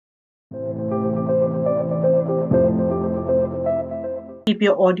Keep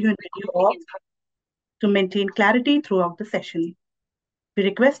your audio and video off to maintain clarity throughout the session. We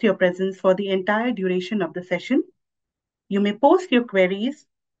request your presence for the entire duration of the session. You may post your queries,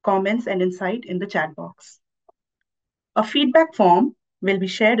 comments, and insight in the chat box. A feedback form will be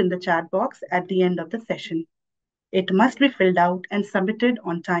shared in the chat box at the end of the session. It must be filled out and submitted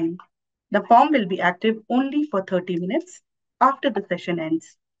on time. The form will be active only for 30 minutes after the session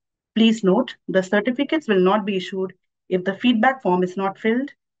ends. Please note the certificates will not be issued if the feedback form is not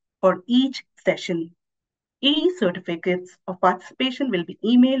filled for each session. E-certificates of participation will be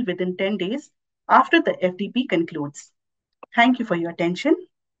emailed within 10 days after the FDP concludes. Thank you for your attention.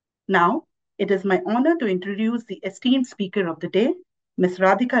 Now, it is my honor to introduce the esteemed speaker of the day, Ms.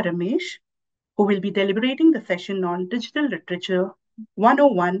 Radhika Ramesh, who will be deliberating the session on Digital Literature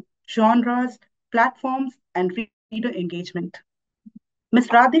 101 Genres, Platforms, and Reader Engagement. Ms.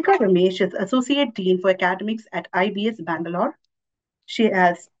 Radhika Ramesh is Associate Dean for Academics at IBS Bangalore. She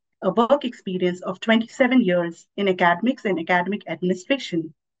has a work experience of 27 years in academics and academic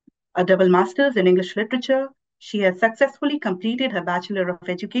administration, a double master's in English literature. She has successfully completed her Bachelor of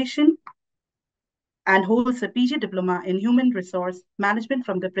Education and holds a PG diploma in human resource management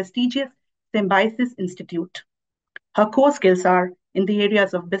from the prestigious Symbiosis Institute. Her core skills are in the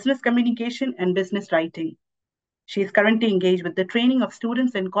areas of business communication and business writing. She is currently engaged with the training of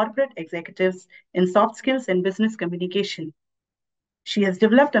students and corporate executives in soft skills and business communication. She has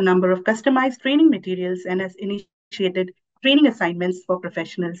developed a number of customized training materials and has initiated training assignments for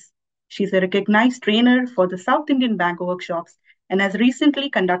professionals. She is a recognized trainer for the South Indian Bank workshops and has recently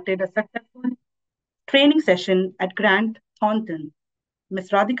conducted a successful training session at Grant Thornton. Ms.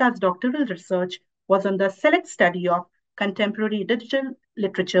 Radhika's doctoral research was on the select study of contemporary digital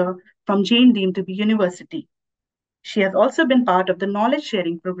literature from Jain deemed to be university. She has also been part of the knowledge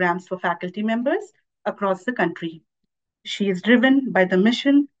sharing programs for faculty members across the country. She is driven by the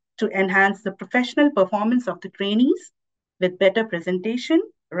mission to enhance the professional performance of the trainees with better presentation,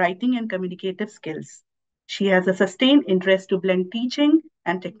 writing, and communicative skills. She has a sustained interest to blend teaching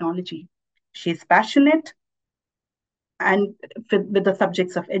and technology. She is passionate and with the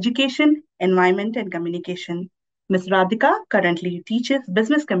subjects of education, environment, and communication. Ms. Radhika currently teaches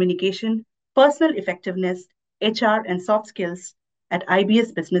business communication, personal effectiveness, HR, and soft skills at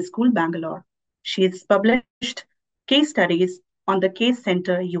IBS Business School, Bangalore. She has published case studies on the Case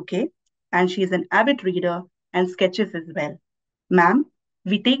Center UK, and she is an avid reader and sketches as well. Ma'am,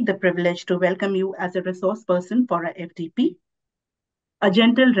 we take the privilege to welcome you as a resource person for our FDP. A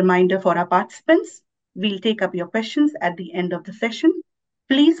gentle reminder for our participants, we'll take up your questions at the end of the session.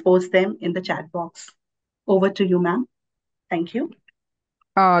 Please post them in the chat box. Over to you, ma'am. Thank you.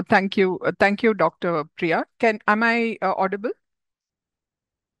 Thank you, Dr. Priya. Am I audible?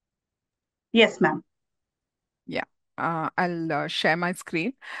 Yes, ma'am. Yeah, I'll share my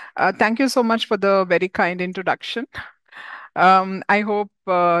screen. Thank you so much for the very kind introduction. I hope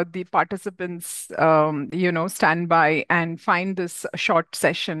the participants, stand by and find this short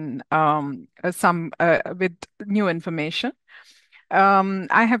session some with new information.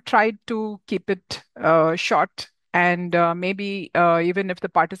 I have tried to keep it short, and maybe even if the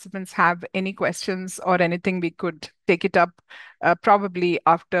participants have any questions or anything, we could take it up probably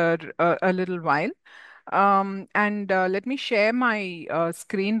after a little while. And let me share my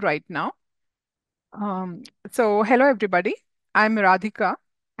screen right now. So, hello everybody. I'm Radhika,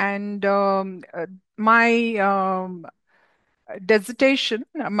 and my dissertation,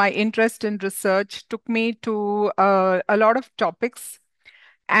 my interest in research took me to a lot of topics,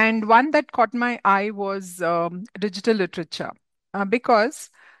 and one that caught my eye was digital literature, because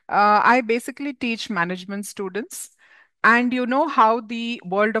I basically teach management students. And you know how the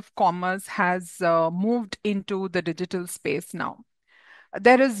world of commerce has moved into the digital space now.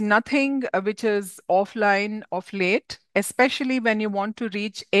 There is nothing which is offline of late, especially when you want to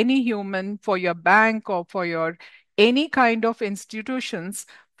reach any human for your bank or for your any kind of institutions.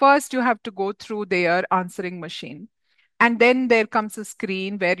 First, you have to go through their answering machine. And then there comes a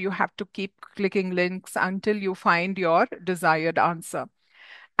screen where you have to keep clicking links until you find your desired answer.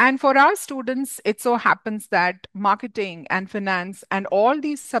 And for our students, it so happens that marketing and finance and all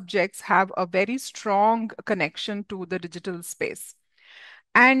these subjects have a very strong connection to the digital space.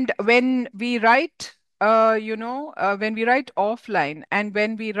 And when we write, when we write offline and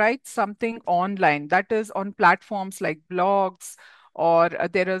when we write something online, that is on platforms like blogs or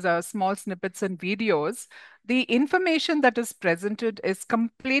there is a small snippets and videos, the information that is presented is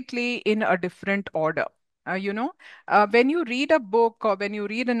completely in a different order. When you read a book or when you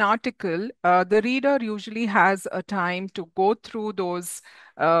read an article, the reader usually has a time to go through those,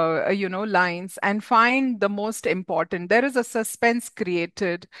 lines and find the most important. There is a suspense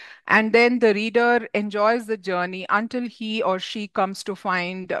created, and then the reader enjoys the journey until he or she comes to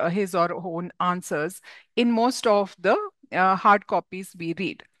find his or her own answers in most of the hard copies we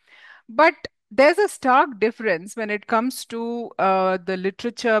read. But there's a stark difference when it comes to the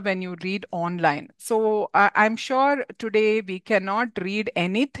literature when you read online. So I'm sure today we cannot read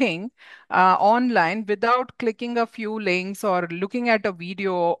anything online without clicking a few links or looking at a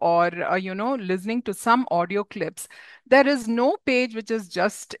video or listening to some audio clips. There is no page which is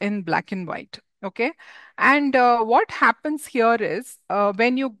just in black and white. Okay. And what happens here is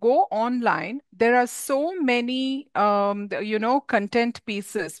when you go online, there are so many, content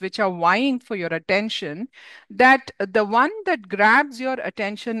pieces which are vying for your attention that the one that grabs your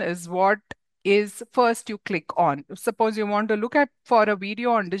attention is what is first you click on. Suppose you want to look at for a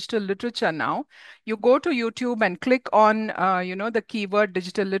video on digital literature now, you go to YouTube and click on, the keyword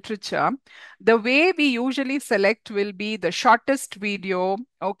digital literature. The way we usually select will be the shortest video,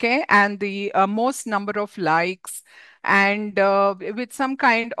 okay, and the most number of likes, and with some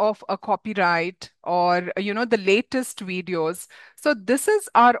kind of a copyright or the latest videos. So this is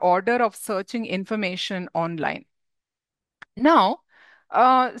our order of searching information online. Now,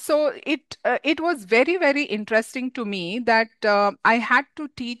 it was very, very interesting to me that I had to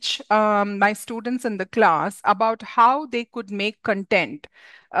teach my students in the class about how they could make content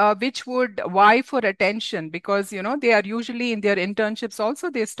which would vie for attention, because they are usually in their internships also,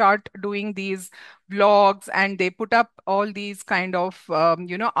 they start doing these vlogs and they put up all these kind of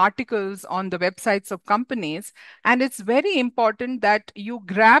articles on the websites of companies. And it's very important that you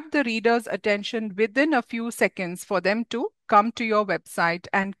grab the reader's attention within a few seconds for them to come to your website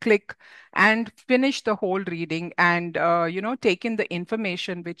and click and finish the whole reading and take in the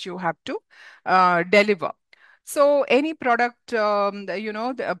information which you have to deliver. So any product,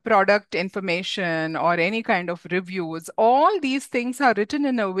 the product information or any kind of reviews, all these things are written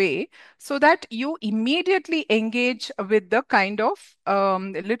in a way so that you immediately engage with the kind of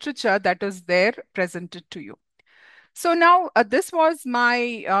literature that is there presented to you. So now this was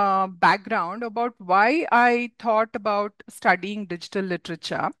my background about why I thought about studying digital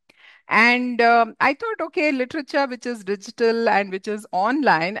literature. And I thought, okay, literature which is digital and which is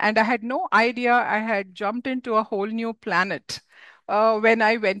online, and I had no idea I had jumped into a whole new planet when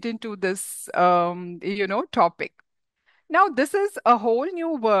I went into this, topic. Now, this is a whole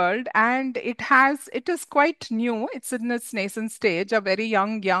new world, and it is quite new. It's in its nascent stage, a very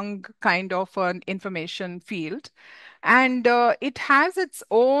young kind of an information field. And it has its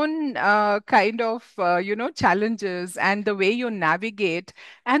own kind of, challenges and the way you navigate.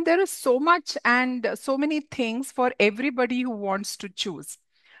 And there is so much and so many things for everybody who wants to choose.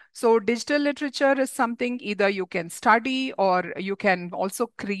 So digital literature is something either you can study or you can also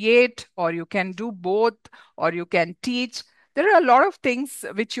create or you can do both or you can teach. There are a lot of things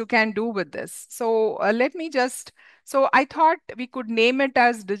which you can do with this. So so I thought we could name it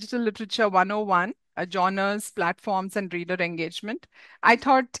as Digital Literature 101, genres, platforms, and reader engagement. I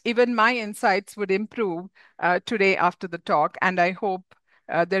thought even my insights would improve today after the talk, and I hope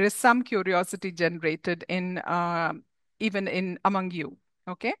there is some curiosity generated in even in among you.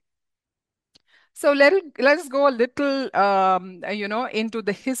 Okay. So let's go a little, into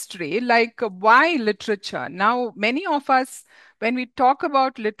the history, like why literature. Now, many of us, when we talk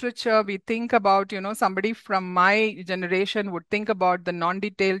about literature, we think about, somebody from my generation would think about the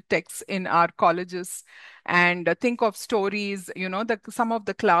non-detailed texts in our colleges and think of stories, some of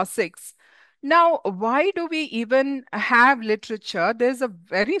the classics. Now, why do we even have literature? There's a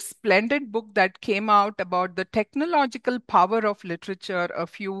very splendid book that came out about the technological power of literature a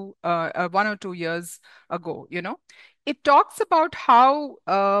few, 1 or 2 years ago. It talks about how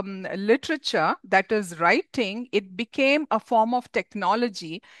literature, that is writing, it became a form of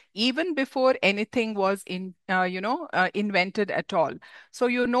technology even before anything was invented at all. So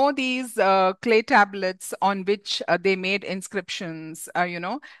these clay tablets on which they made inscriptions,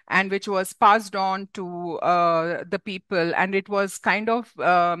 and which was passed on to the people, and it was kind of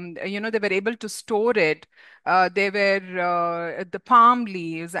they were able to store it. There were the palm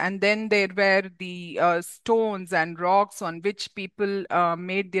leaves, and then there were the stones and rocks on which people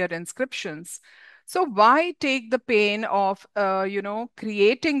made their inscriptions. So why take the pain of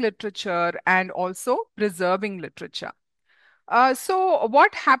creating literature and also preserving literature? So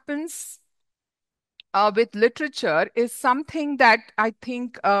what happens with literature is something that I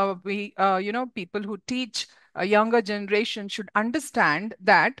think people who teach a younger generation should understand,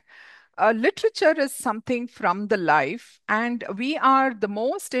 that literature is something from the life, and we are the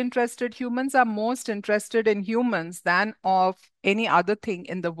most interested, humans are most interested in humans than of any other thing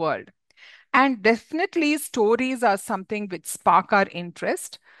in the world. And definitely, stories are something which spark our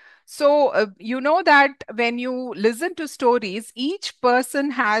interest. So, you know that when you listen to stories, each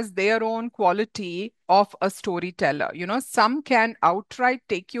person has their own quality of a storyteller. You know, some can outright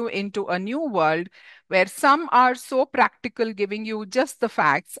take you into a new world, where some are so practical, giving you just the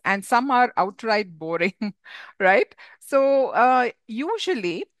facts, and some are outright boring, right? So,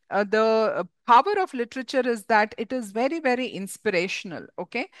 usually, the power of literature is that it is very, very inspirational,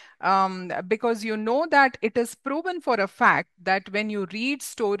 okay? Because you know that it is proven for a fact that when you read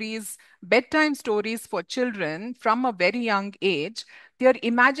stories, bedtime stories for children from a very young age, their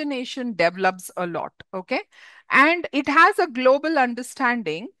imagination develops a lot, okay? And it has a global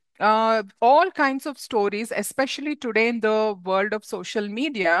understanding. All kinds of stories, especially today in the world of social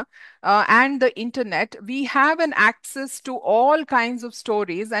media and the internet, we have an access to all kinds of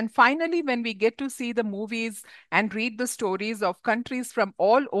stories. And finally, when we get to see the movies and read the stories of countries from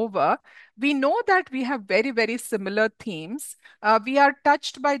all over, we know that we have very, very similar themes. We are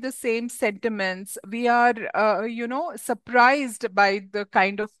touched by the same sentiments. We are, surprised by the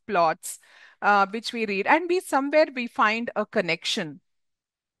kind of plots which we read, and we somewhere we find a connection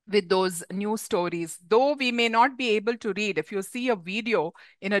with those new stories. Though we may not be able to read, if you see a video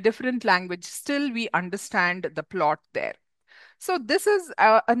in a different language, still we understand the plot there. So, this is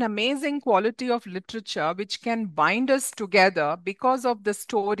an amazing quality of literature which can bind us together because of the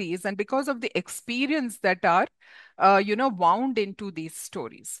stories and because of the experience that are, wound into these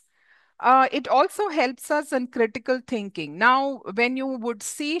stories. It also helps us in critical thinking. Now, when you would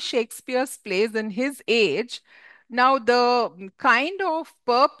see Shakespeare's plays in his age, now the kind of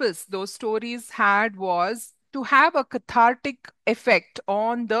purpose those stories had was to have a cathartic effect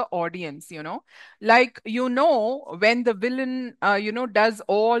on the audience, like, when the villain, does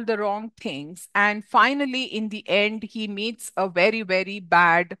all the wrong things, and finally, in the end, he meets a very, very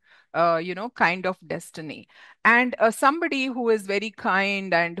bad, kind of destiny, and somebody who is very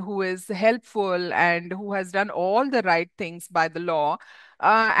kind and who is helpful and who has done all the right things by the law,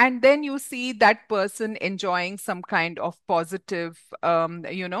 and then you see that person enjoying some kind of positive,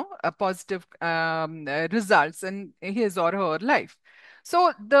 positive results in his or her life.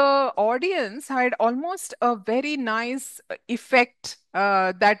 So the audience had almost a very nice effect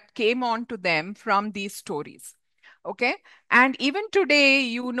that came on to them from these stories. Okay. And even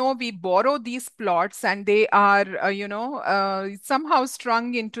today, we borrow these plots, and they are, somehow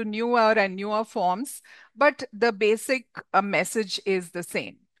strung into newer and newer forms, but the basic message is the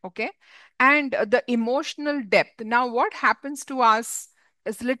same. Okay. And the emotional depth. Now, what happens to us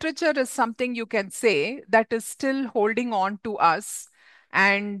is literature is something you can say that is still holding on to us.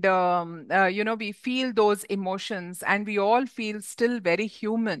 And, we feel those emotions, and we all feel still very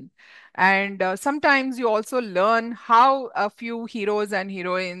human. And sometimes you also learn how a few heroes and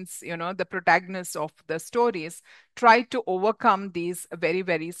heroines, the protagonists of the stories, try to overcome these very,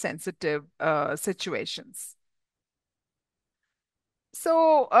 very sensitive situations.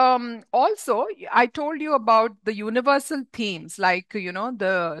 So, also, I told you about the universal themes like,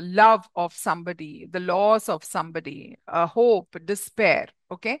 the love of somebody, the loss of somebody, hope, despair,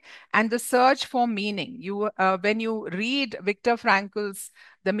 okay, and the search for meaning. When you read Viktor Frankl's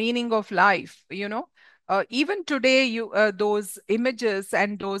The Meaning of Life, even today, those images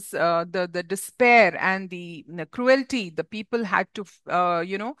and those the despair and the cruelty the people had to,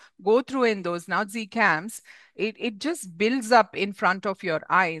 go through in those Nazi camps, it just builds up in front of your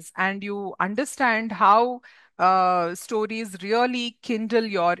eyes, and you understand how stories really kindle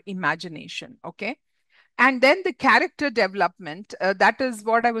your imagination. Okay. And then the character development, that is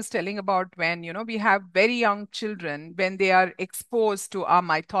what I was telling about, when we have very young children, when they are exposed to our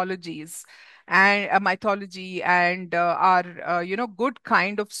mythologies and mythology and our good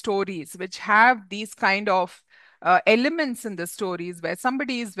kind of stories which have these kind of elements in the stories, where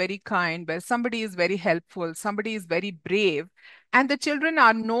somebody is very kind, where somebody is very helpful, somebody is very brave, and the children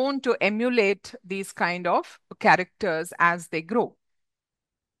are known to emulate these kind of characters as they grow.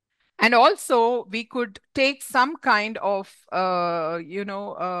 And also, we could take some kind of,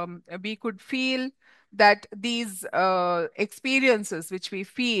 we could feel that these experiences which we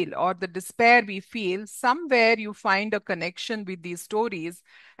feel, or the despair we feel, somewhere you find a connection with these stories.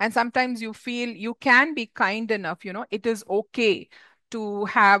 And sometimes you feel you can be kind enough, it is okay to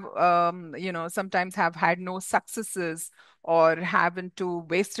have, sometimes have had no successes or haven't to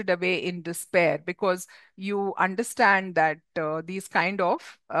wasted away in despair, because you understand that these kind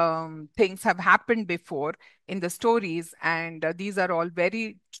of things have happened before in the stories, and these are all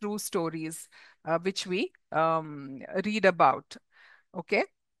very true stories which we read about. Okay.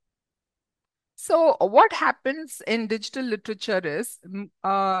 So, what happens in digital literature is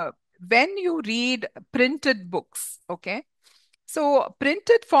when you read printed books, okay? So,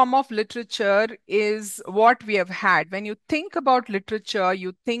 printed form of literature is what we have had. When you think about literature,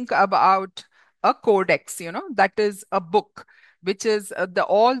 you think about a codex, that is a book, which is the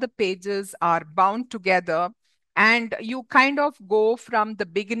all the pages are bound together, and you kind of go from the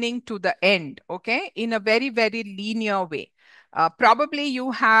beginning to the end, okay, in a very, very linear way. Probably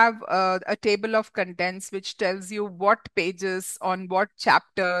you have a table of contents which tells you what pages on what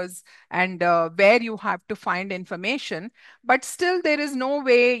chapters and where you have to find information, but still there is no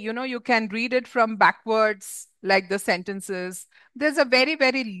way, you can read it from backwards like the sentences. There's a very,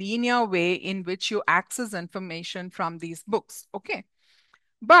 very linear way in which you access information from these books. Okay.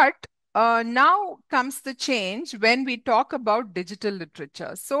 But now comes the change when we talk about digital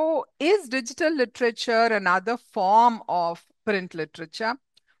literature. So, is digital literature another form of print literature,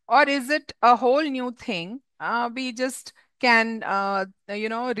 or is it a whole new thing? We just can,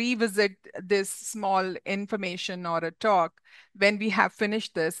 revisit this small information or a talk when we have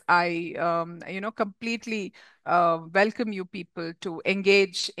finished this. I, completely welcome you people to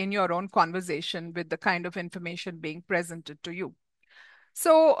engage in your own conversation with the kind of information being presented to you.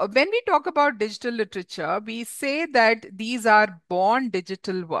 So, when we talk about digital literature, we say that these are born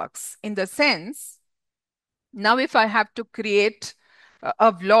digital works in the sense, now if I have to create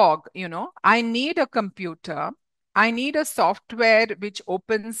a vlog, I need a computer, I need a software which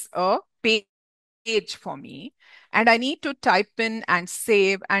opens a page for me, and I need to type in and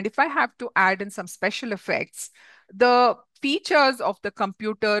save. And if I have to add in some special effects, the features of the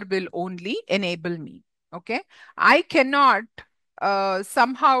computer will only enable me. Okay. I cannot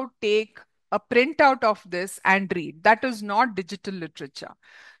somehow take a printout of this and read. That is not digital literature.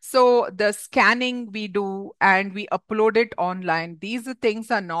 So the scanning we do and we upload it online, these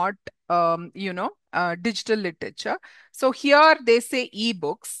things are not, digital literature. So here they say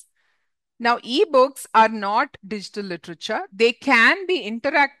ebooks. Now, ebooks are not digital literature. They can be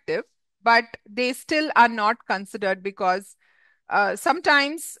interactive, but they still are not considered, because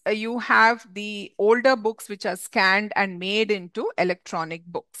sometimes you have the older books which are scanned and made into electronic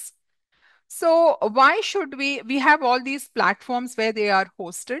books. So why should we have all these platforms where they are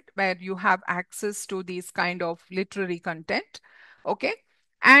hosted, where you have access to these kind of literary content? Okay.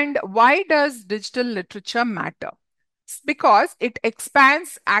 And why does digital literature matter? Because it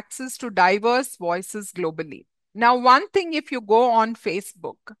expands access to diverse voices globally. Now, one thing, if you go on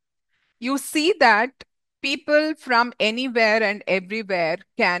Facebook, you see that people from anywhere and everywhere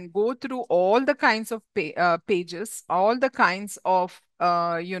can go through all the kinds of pages, all the kinds of,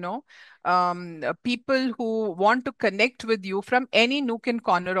 people who want to connect with you from any nook and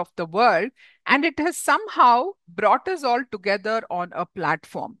corner of the world. And it has somehow brought us all together on a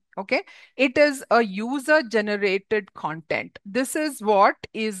platform. Okay. It is a user generated content. This is what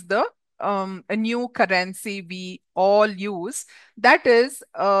is the a new currency we all use. That is,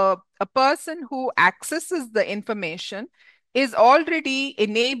 a person who accesses the information is already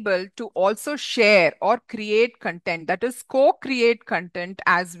enabled to also share or create content, that is, co create content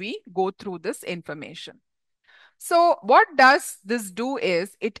as we go through this information. So, what does this do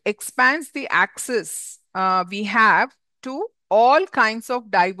is it expands the access we have to all kinds of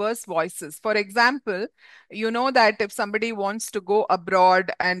diverse voices. For example, you know that if somebody wants to go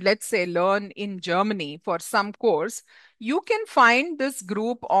abroad and, let's say, learn in Germany for some course, you can find this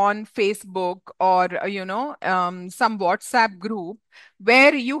group on Facebook or, some WhatsApp group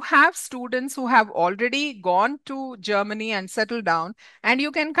where you have students who have already gone to Germany and settled down, and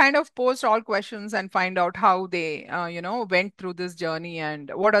you can kind of post all questions and find out how they went through this journey and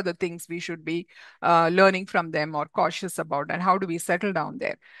what are the things we should be learning from them or cautious about, and how do we settle down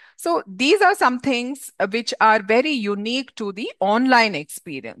there. So these are some things which are very unique to the online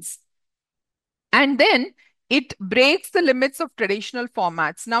experience. And then it breaks the limits of traditional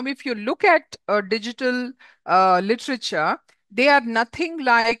formats. Now, if you look at digital literature, they are nothing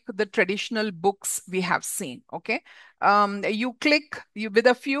like the traditional books we have seen. Okay. You with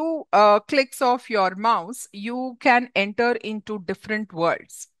a few clicks of your mouse, you can enter into different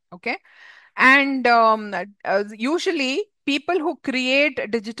worlds. Okay. And usually, people who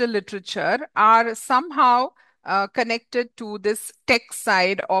create digital literature are somehow connected to this tech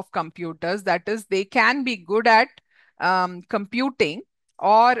side of computers. That is, they can be good at computing,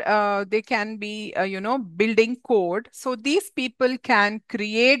 or they can be, building code. So these people can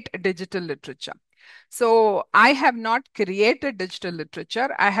create digital literature. So I have not created digital literature,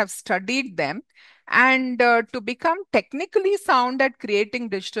 I have studied them. And to become technically sound at creating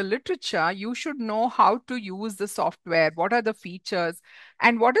digital literature, you should know how to use the software, what are the features,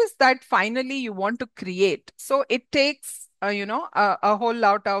 and what is that finally you want to create. So it takes, a whole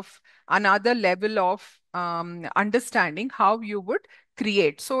lot of another level of understanding how you would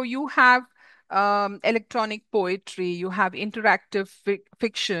create. So you have electronic poetry, you have interactive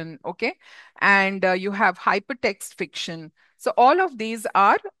fiction, okay, and you have hypertext fiction. So all of these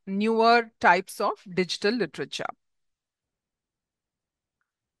are newer types of digital literature.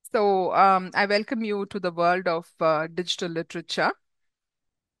 So I welcome you to the world of digital literature.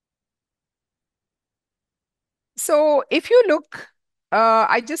 So if you look,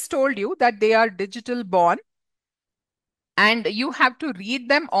 I just told you that they are digital born, and you have to read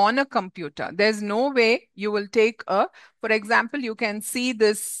them on a computer. There's no way you will take for example, you can see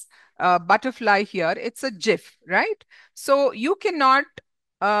this butterfly here. It's a GIF, right? So you cannot,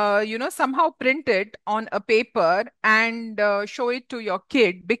 somehow print it on a paper and show it to your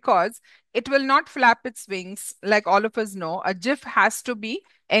kid, because it will not flap its wings. Like all of us know, a GIF has to be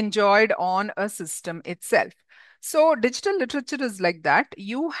enjoyed on a system itself. So digital literature is like that.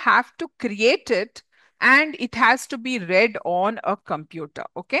 You have to create it, and it has to be read on a computer,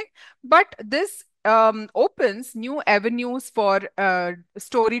 okay? But this opens new avenues for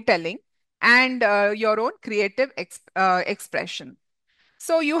storytelling and your own creative expression.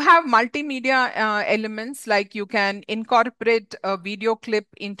 So you have multimedia elements, like you can incorporate a video clip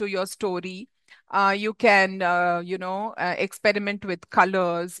into your story. You can, experiment with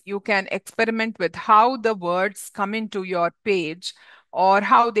colors. You can experiment with how the words come into your page, or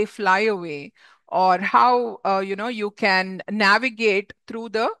how they fly away, or how, you can navigate through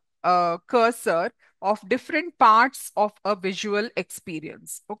the cursor of different parts of a visual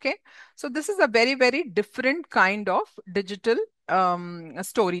experience. Okay. So this is a very, very different kind of digital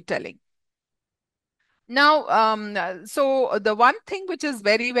storytelling. Now, so the one thing which is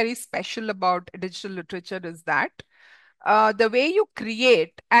very, very special about digital literature is that the way you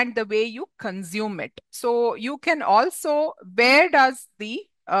create and the way you consume it. So you can also, where does the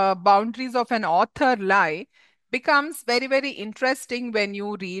boundaries of an author lie, becomes very, very interesting when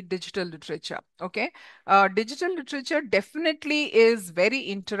you read digital literature. Okay. Digital literature definitely is very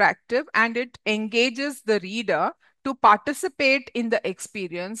interactive, and it engages the reader to participate in the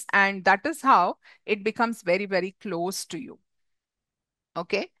experience, and that is how it becomes very, very close to you.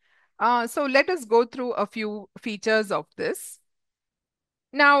 Okay. So let us go through a few features of this.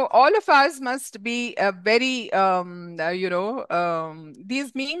 Now, all of us must be very,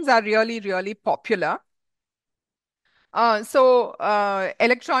 these memes are really, really popular.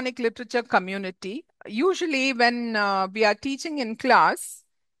 Electronic literature community. Usually, when we are teaching in class,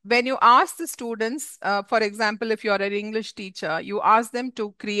 when you ask the students, for example, if you're an English teacher, you ask them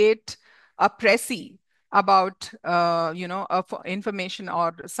to create a précis about, information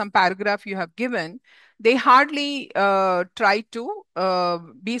or some paragraph you have given, they hardly try to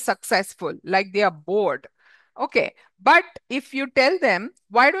be successful, like they are bored. Okay, but if you tell them,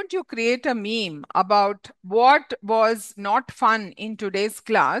 why don't you create a meme about what was not fun in today's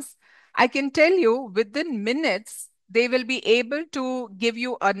class? I can tell you within minutes, they will be able to give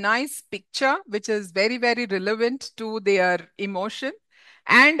you a nice picture, which is very, very relevant to their emotion,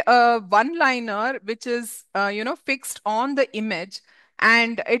 and a one liner, which is, fixed on the image.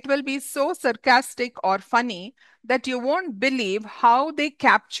 And it will be so sarcastic or funny that you won't believe how they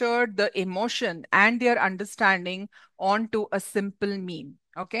captured the emotion and their understanding onto a simple meme.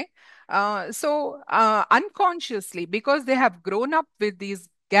 Okay. Unconsciously, because they have grown up with these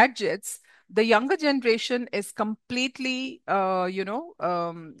gadgets, the younger generation is completely, so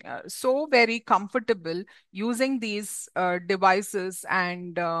very comfortable using these devices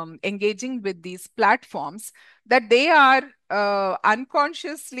and engaging with these platforms, that they are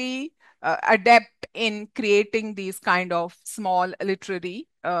unconsciously adept in creating these kind of small literary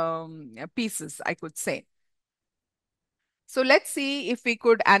pieces, I could say. So let's see if we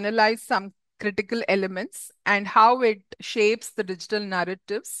could analyze some critical elements and how it shapes the digital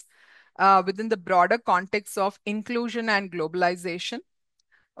narratives within the broader context of inclusion and globalization.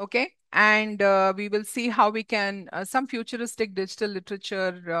 Okay. And we will see how we can, some futuristic digital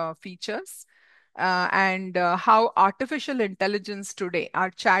literature features, and how artificial intelligence today, our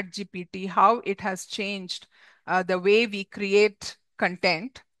chat GPT, how it has changed the way we create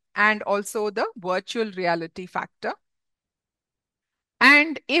content, and also the virtual reality factor.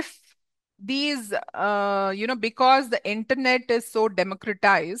 And if these, because the internet is so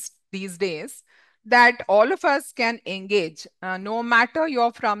democratized these days, that all of us can engage, no matter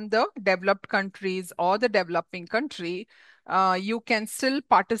you're from the developed countries or the developing country, you can still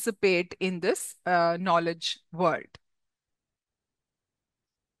participate in this knowledge world.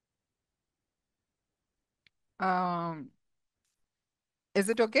 Um, is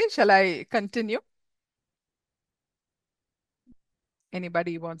it okay? Shall I continue?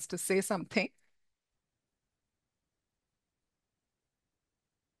 Anybody wants to say something?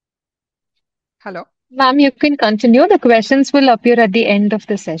 Hello? Ma'am, you can continue. The questions will appear at the end of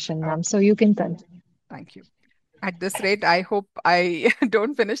the session, ma'am. So Okay, you can continue. thank you. At this rate, I hope I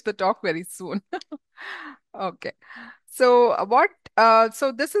don't finish the talk very soon. Okay. So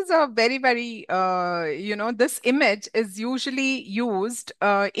so this is a very, very, this image is usually used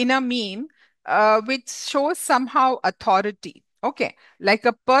in a meme, which shows somehow authority. Okay. Like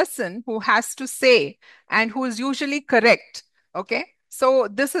a person who has to say and who is usually correct. Okay. So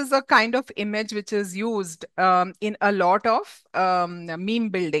this is a kind of image which is used in a lot of meme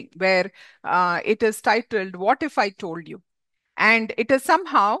building, where it is titled, "What if I told you?" And it is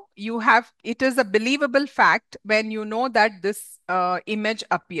somehow, it is a believable fact when you know that this image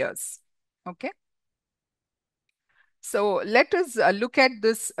appears. Okay. So let us look at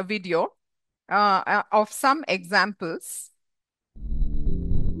this video of some examples.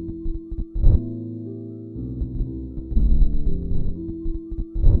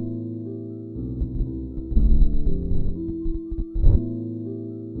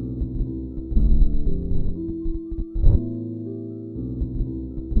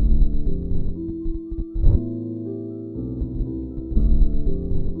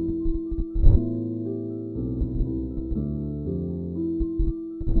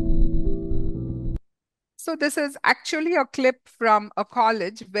 So this is actually a clip from a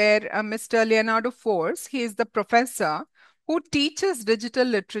college where Mr. Leonardo Force, he is the professor who teaches digital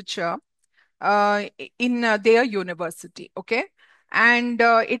literature in their university. Okay. And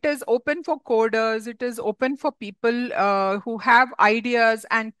it is open for coders, it is open for people who have ideas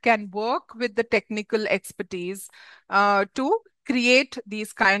and can work with the technical expertise to create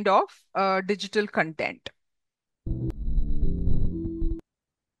these kind of digital content.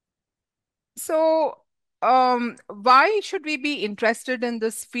 So, why should we be interested in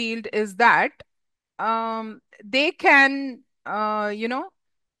this field is that they can,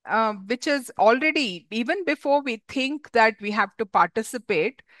 which is already, even before we think that we have to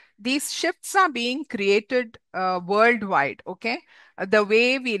participate, these shifts are being created worldwide. Okay. The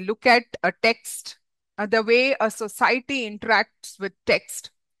way we look at a text, the way a society interacts with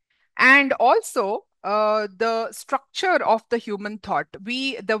text, and also the structure of the human thought,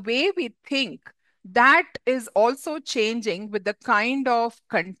 the way we think, that is also changing with the kind of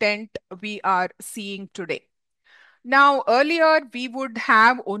content we are seeing today. Now, earlier we would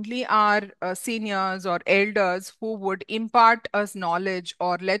have only our seniors or elders who would impart us knowledge,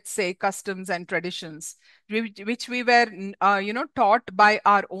 or let's say customs and traditions, which we were taught by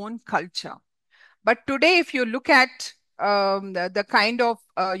our own culture. But today, if you look at the kind of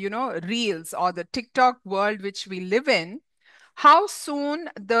reels or the TikTok world which we live in, how soon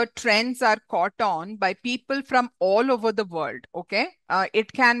the trends are caught on by people from all over the world. Okay.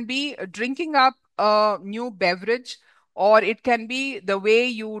 It can be drinking up a new beverage, or it can be the way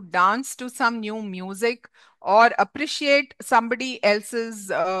you dance to some new music, or appreciate somebody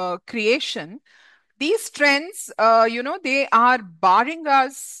else's creation. These trends, they are barring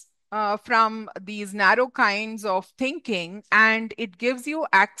us from these narrow kinds of thinking, and it gives you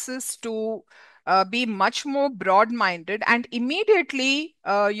access to be much more broad-minded and immediately,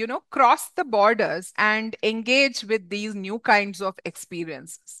 cross the borders and engage with these new kinds of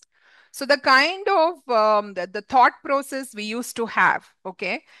experiences. So the kind of the thought process we used to have,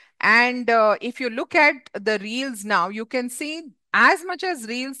 okay, and if you look at the reels now, you can see as much as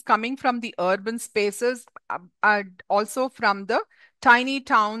reels coming from the urban spaces, also from the tiny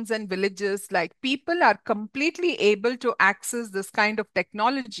towns and villages, like people are completely able to access this kind of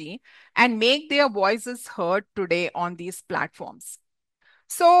technology and make their voices heard today on these platforms.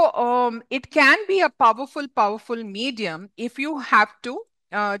 So it can be a powerful, powerful medium if you have to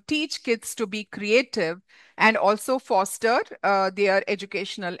teach kids to be creative and also foster their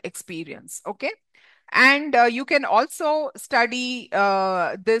educational experience. Okay. And you can also study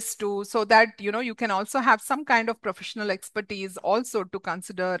this too, so that you can also have some kind of professional expertise also to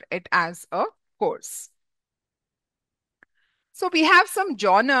consider it as a course. So we have some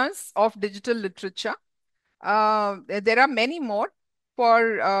genres of digital literature. There are many more.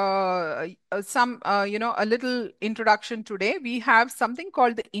 for some, a little introduction today. We have something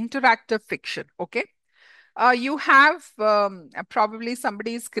called the interactive fiction. Okay. You have probably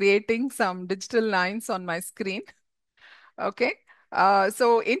somebody is creating some digital lines on my screen. Okay.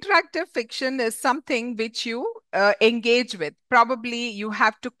 So interactive fiction is something which you engage with. Probably you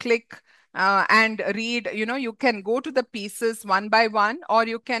have to click and read, you can go to the pieces one by one, or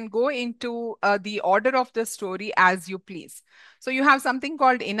you can go into the order of the story as you please. So you have something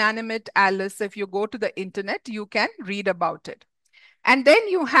called inanimate Alice. If you go to the internet, you can read about it. And then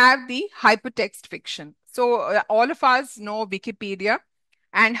you have the hypertext fiction. So all of us know Wikipedia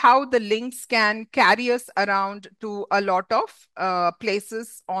and how the links can carry us around to a lot of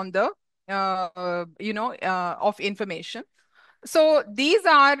places on the of information. So these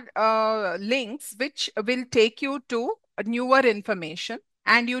are links which will take you to newer information,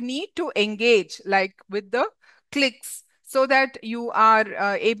 and you need to engage like with the clicks so that you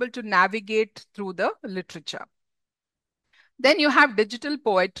are able to navigate through the literature. Then you have digital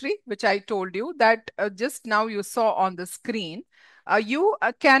poetry, which I told you that just now you saw on the screen. You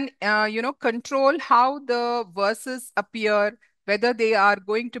can, control how the verses appear, whether they are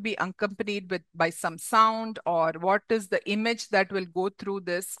going to be accompanied with by some sound, or what is the image that will go through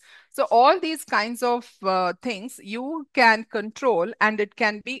this. So all these kinds of things you can control, and it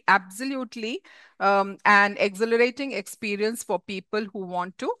can be absolutely an exhilarating experience for people who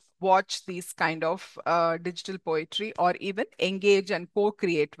want to watch these kind of digital poetry, or even engage and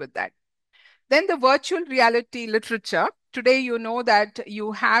co-create with that. Then the virtual reality literature. Today, you know that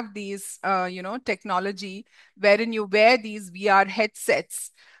you have these, technology wherein you wear these VR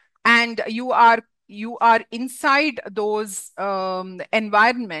headsets, and you are inside those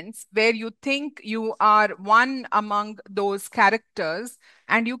environments where you think you are one among those characters,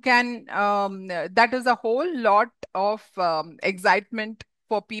 and you can that is a whole lot of excitement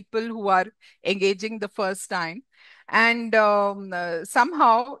for people who are engaging the first time. And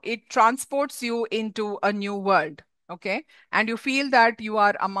somehow it transports you into a new world. Okay. And you feel that you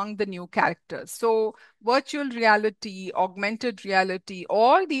are among the new characters. So virtual reality, augmented reality,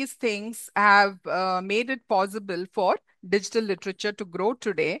 all these things have made it possible for digital literature to grow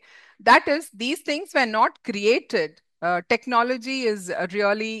today. That is, these things were not created. Technology is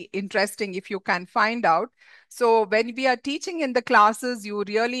really interesting if you can find out. So when we are teaching in the classes, you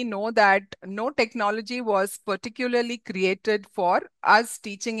really know that no technology was particularly created for us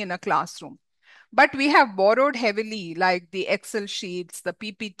teaching in a classroom. But we have borrowed heavily, like the Excel sheets, the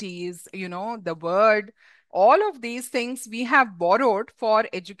PPTs, the Word, all of these things we have borrowed for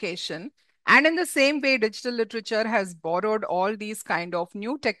education. And in the same way, digital literature has borrowed all these kind of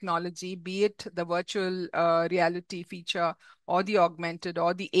new technology, be it the virtual reality feature, or the augmented,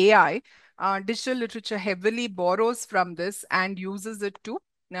 or the AI. Digital literature heavily borrows from this and uses it to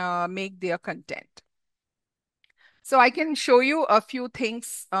make their content. So I can show you a few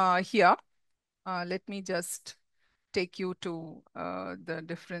things here. Let me just take you to the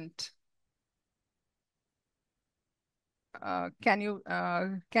different. Can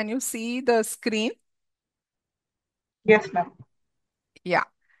you see the screen? Yes, ma'am. Yeah.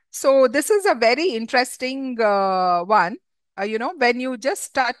 So this is a very interesting one. When you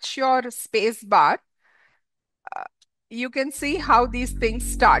just touch your space bar, uh, you can see how these things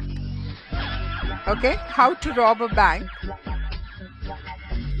start. Okay, how to rob a bank.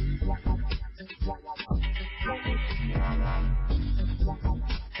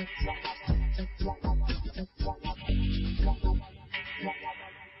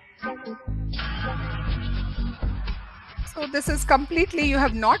 So this is completely, you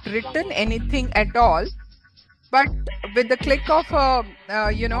have not written anything at all, but with the click of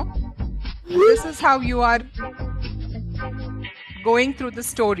this is how you are going through the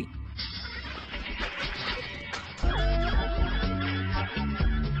story.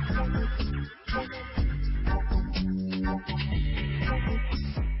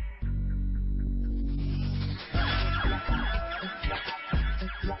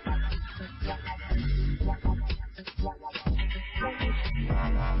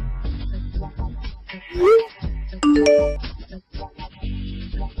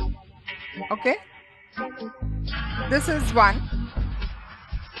 Okay, this is one.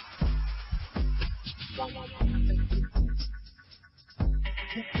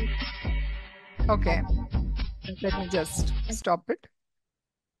 Okay, let me just stop it.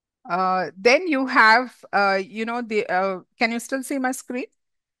 Then you have, can you still see my screen?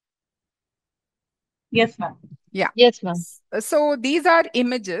 Yes, ma'am. Yeah. Yes, ma'am. So these are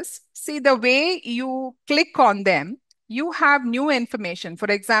images. See, the way you click on them, you have new information.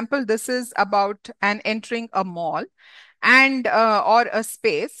 For example, this is about an entering a mall. and or a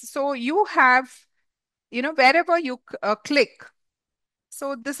space. So you have, wherever you click,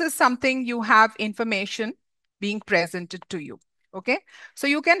 so this is something you have information being presented to you. Okay. So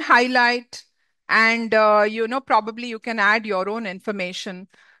you can highlight and, probably you can add your own information.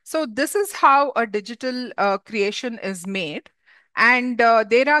 So this is how a digital creation is made. And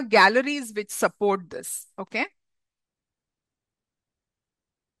there are galleries which support this. Okay.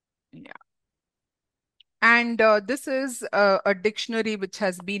 Yeah. And this is a dictionary which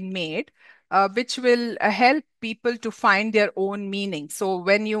has been made, which will help people to find their own meaning. So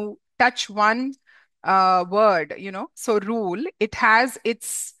when you touch one word, so rule, it has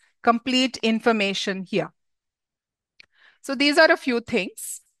its complete information here. So these are a few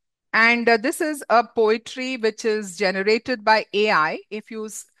things. And this is a poetry which is generated by AI. If you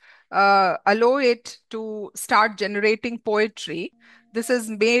allow it to start generating poetry, this is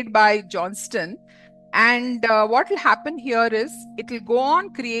made by Johnston. And what will happen here is it will go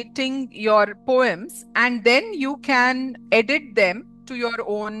on creating your poems, and then you can edit them to your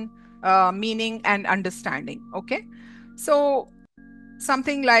own meaning and understanding. Okay. So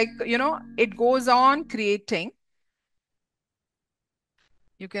something like, it goes on creating.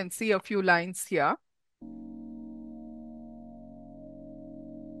 You can see a few lines here.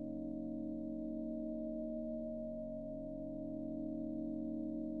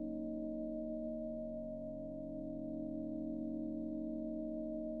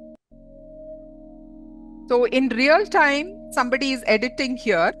 So in real time, somebody is editing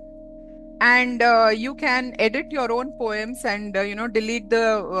here, and you can edit your own poems and, delete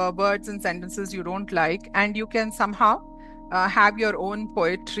the words and sentences you don't like, and you can somehow have your own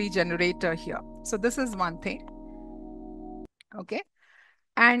poetry generator here. So this is one thing. Okay.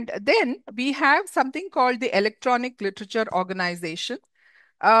 And then we have something called the Electronic Literature Organization,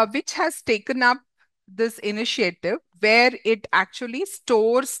 which has taken up this initiative where it actually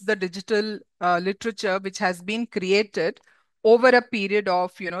stores the digital literature which has been created over a period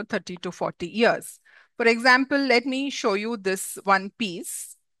of 30 to 40 years. For example, let me show you this one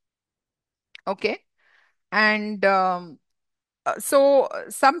piece. Okay. And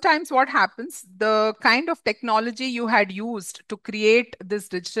sometimes what happens, the kind of technology you had used to create this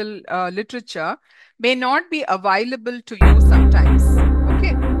digital literature may not be available to you sometimes.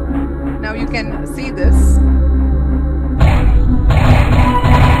 Okay. Now you can see this.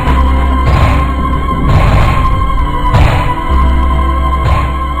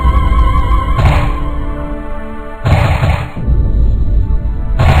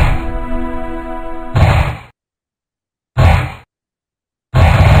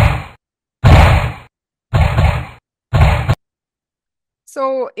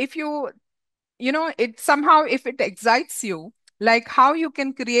 So if it somehow, if it excites you, like how you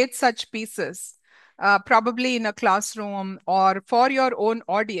can create such pieces, probably in a classroom or for your own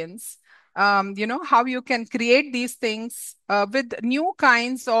audience, how you can create these things with new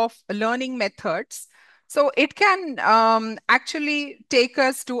kinds of learning methods. So it can actually take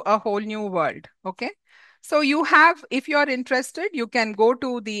us to a whole new world. Okay. So you have, if you are interested, you can go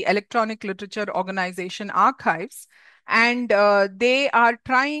to the Electronic Literature Organization archives, and they are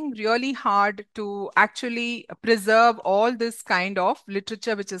trying really hard to actually preserve all this kind of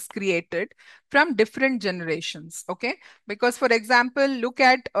literature which is created from different generations. Okay. Because for example, look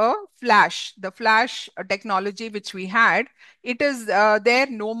at a flash, the flash technology which we had, it is there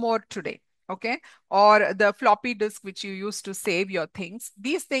no more today. Okay. Or the floppy disk which you used to save your things,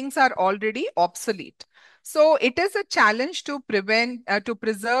 these things are already obsolete. So it is a challenge to to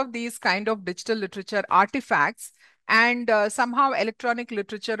preserve these kind of digital literature artifacts, and somehow Electronic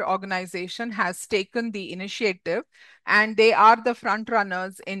Literature Organization has taken the initiative, and they are the front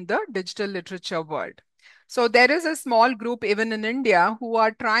runners in the digital literature world. So there is a small group even in India who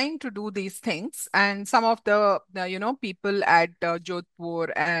are trying to do these things, and some of the people at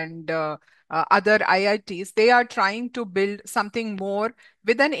Jodhpur and other IITs, they are trying to build something more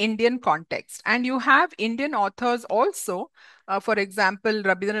with an Indian context. And you have Indian authors also, for example,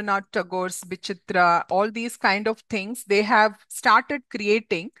 Rabindranath Tagore's Bichitra, all these kind of things, they have started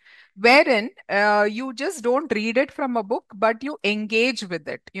creating, wherein you just don't read it from a book, but you engage with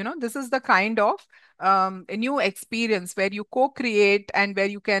it. This is the kind of a new experience where you co-create and where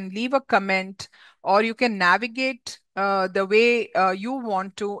you can leave a comment, or you can navigate the way you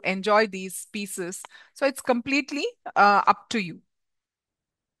want to enjoy these pieces. So it's completely up to you.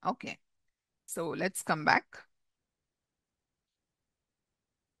 Okay. So let's come back.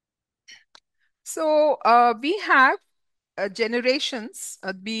 So we have generations.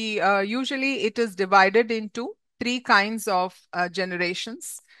 We usually it is divided into three kinds of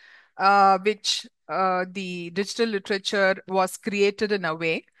generations, which the digital literature was created in a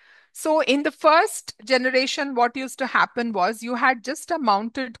way. So in the first generation, what used to happen was you had just a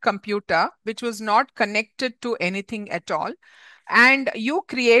mounted computer which was not connected to anything at all, and you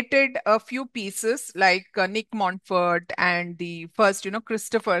created a few pieces like Nick Montfort and the first,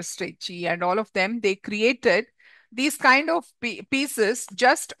 Christopher Strachey and all of them. They created these kind of pieces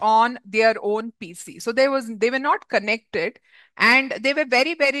just on their own PC. So they were not connected, and they were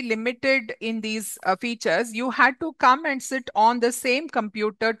very very limited in these features. You had to come and sit on the same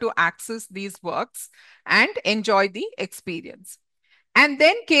computer to access these works and enjoy the experience. And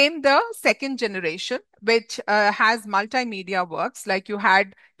then came the second generation, which has multimedia works. Like you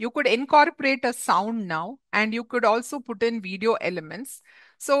could incorporate a sound now, and you could also put in video elements.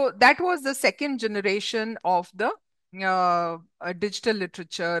 So that was the second generation of the digital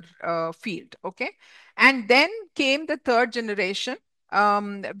literature field. Okay. And then came the third generation,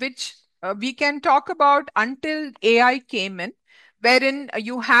 which we can talk about until AI came in, wherein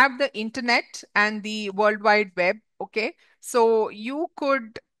you have the internet and the World Wide Web. Okay, so you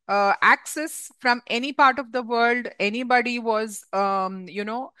could access from any part of the world. Anybody was,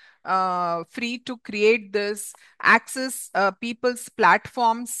 free to create this, access people's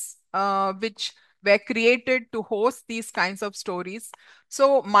platforms, which were created to host these kinds of stories.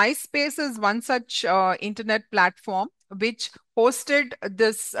 So MySpace is one such internet platform which hosted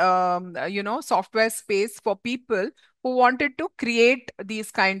this, software space for people who wanted to create these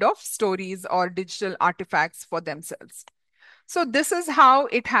kind of stories or digital artifacts for themselves. So this is how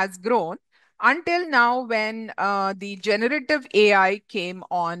it has grown until now when the generative AI came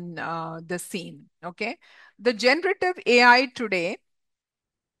on the scene. Okay. The generative AI today,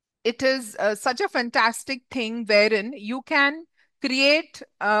 it is such a fantastic thing wherein you can create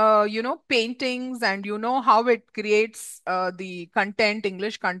paintings, and you know how it creates the content,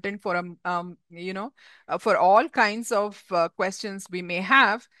 English content, for for all kinds of questions we may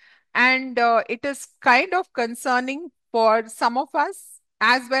have. And it is kind of concerning for some of us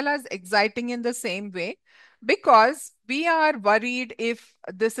as well as exciting in the same way, because we are worried if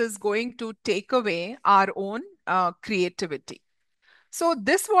this is going to take away our own creativity. So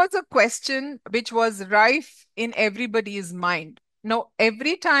this was a question which was rife in everybody's mind. Now,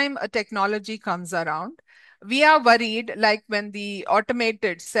 every time a technology comes around, we are worried, like when the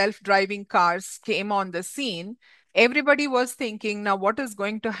automated self-driving cars came on the scene, everybody was thinking, now what is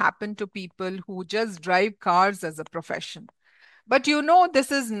going to happen to people who just drive cars as a profession? But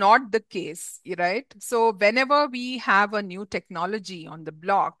this is not the case, right? So whenever we have a new technology on the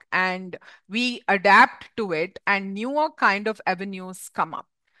block and we adapt to it, and newer kind of avenues come up.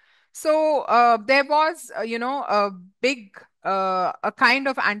 So there was, a big, a kind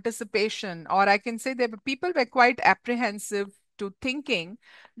of anticipation, or I can say that people were quite apprehensive to thinking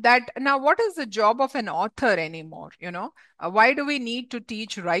that now what is the job of an author anymore? Why do we need to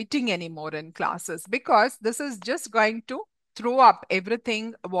teach writing anymore in classes? Because this is just going to throw up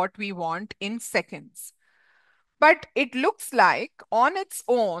everything what we want in seconds. But it looks like on its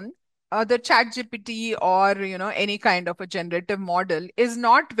own, the chat GPT, or any kind of a generative model, is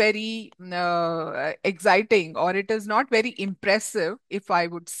not very exciting, or it is not very impressive, if I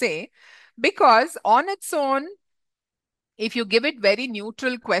would say, because on its own, if you give it very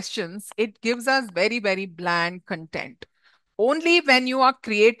neutral questions, it gives us very very bland content. Only when you are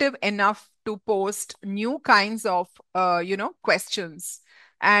creative enough to post new kinds of questions,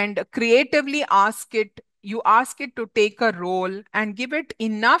 and creatively ask it to take a role and give it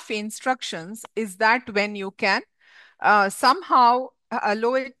enough instructions, is that when you can somehow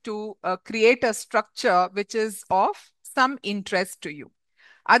allow it to create a structure which is of some interest to you.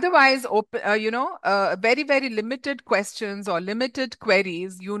 Otherwise, very, very limited questions or limited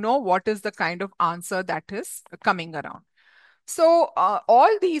queries, what is the kind of answer that is coming around. So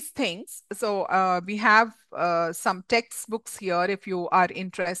all these things. So we have some textbooks here if you are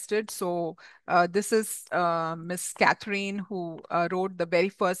interested. So this is Miss Catherine, who wrote the very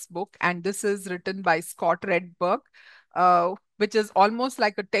first book, and this is written by Scott Redberg, which is almost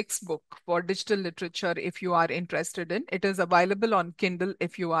like a textbook for digital literature if you are interested in. It is available on Kindle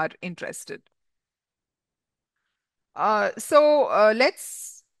if you are interested.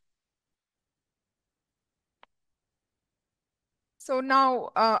 Let's So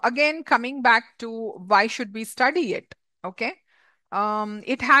now, again, coming back to why should we study it? Okay.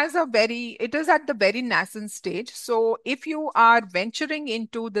 It is at the very nascent stage. So if you are venturing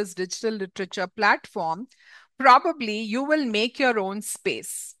into this digital literature platform, probably you will make your own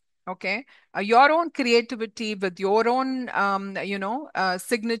space. Okay. Your own creativity with your own,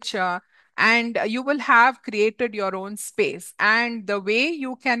 signature. and you will have created your own space. And the way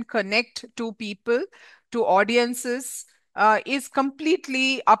you can connect to people, to audiences, is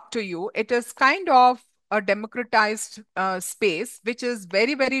completely up to you. It is kind of a democratized space, which is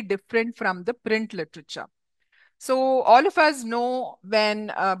very, very different from the print literature. So all of us know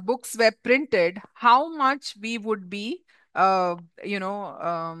when books were printed, how much we would be, uh,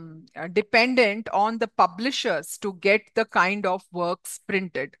 dependent on the publishers to get the kind of works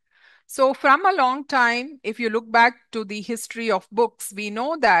printed. So from a long time, if you look back to the history of books, we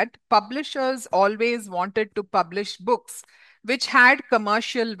know that publishers always wanted to publish books which had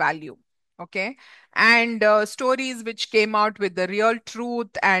commercial value. Okay. And stories which came out with the real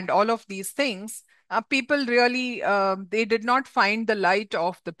truth and all of these things, people really they did not find the light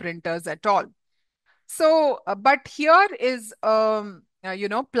of the printers at all. So but here is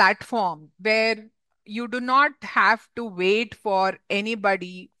platform where you do not have to wait for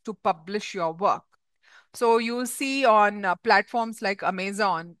anybody to publish your work. So you see on platforms like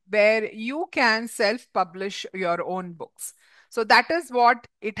Amazon, where you can self-publish your own books. So that is what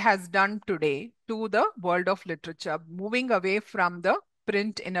it has done today to the world of literature, moving away from the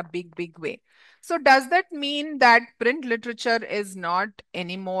print in a big, big way. So does that mean that print literature is not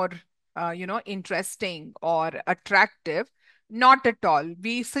anymore, interesting or attractive? Not at all.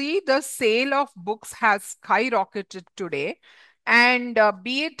 We see the sale of books has skyrocketed today, and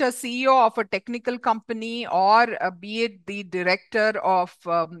be it a CEO of a technical company, or be it the director of,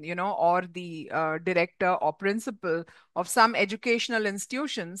 or the director or principal of some educational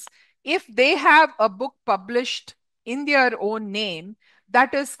institutions, if they have a book published in their own name,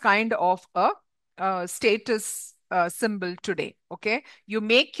 that is kind of a status symbol today. Okay. You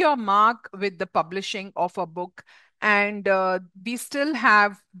make your mark with the publishing of a book, and we still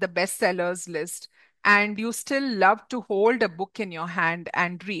have the bestsellers list, and you still love to hold a book in your hand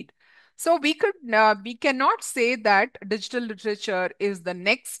and read. So we cannot say that digital literature is the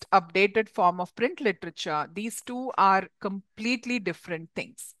next updated form of print literature. These two are completely different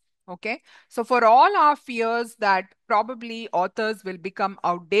things. Okay. So for all our fears that probably authors will become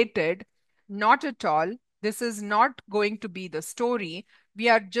outdated, not at all. This is not going to be the story. We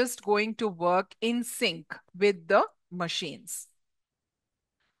are just going to work in sync with the machines.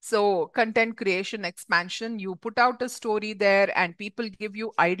 So, content creation expansion, you put out a story there and people give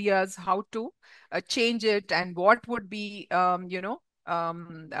you ideas how to change it and what would be, more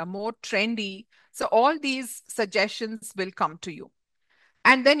trendy. So, all these suggestions will come to you.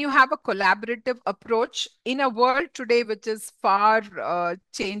 And then you have a collaborative approach in a world today which is far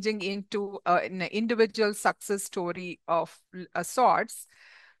changing into an individual success story of sorts.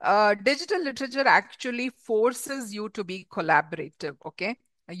 Digital literature actually forces you to be collaborative. Okay.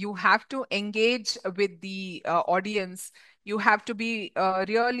 You have to engage with the audience. You have to be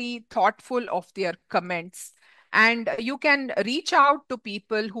really thoughtful of their comments. And you can reach out to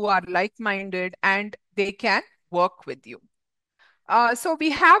people who are like minded and they can work with you. So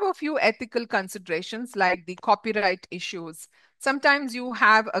we have a few ethical considerations like the copyright issues. Sometimes you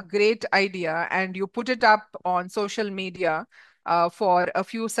have a great idea and you put it up on social media for a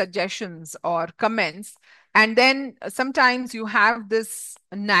few suggestions or comments. And then sometimes you have this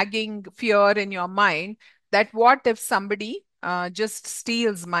nagging fear in your mind that what if somebody just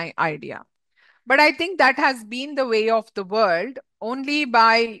steals my idea? But I think that has been the way of the world. Only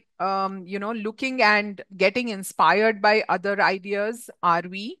by looking and getting inspired by other ideas are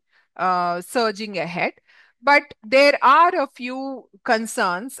we surging ahead. But there are a few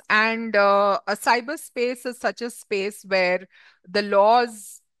concerns, and a cyberspace is such a space where the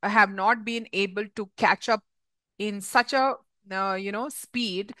laws have not been able to catch up in such a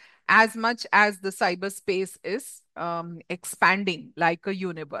speed as much as the cyberspace is expanding like a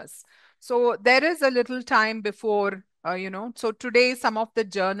universe. So there is a little time before, so today some of the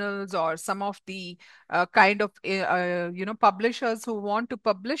journals or some of the publishers who want to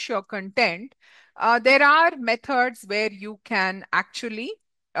publish your content, there are methods where you can actually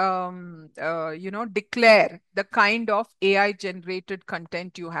declare the kind of AI generated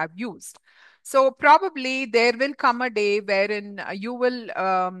content you have used. So probably there will come a day wherein you will,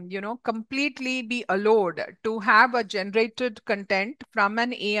 completely be allowed to have a generated content from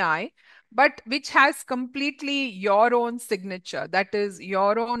an AI, but which has completely your own signature. That is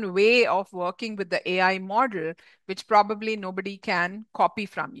your own way of working with the AI model, which probably nobody can copy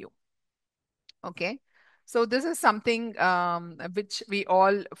from you. Okay. So this is something which we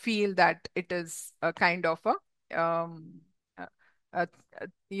all feel that it is a kind of um, a,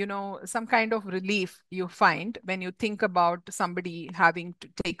 a, some kind of relief you find when you think about somebody having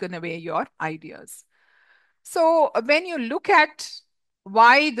taken away your ideas. So when you look at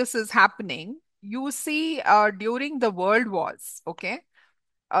why this is happening, you see during the world wars, okay,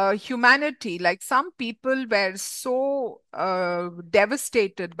 humanity, like some people were so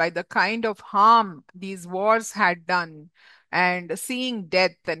devastated by the kind of harm these wars had done, and seeing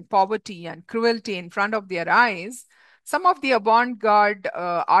death and poverty and cruelty in front of their eyes, some of the avant-garde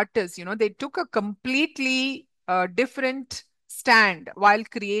artists, they took a completely different stand while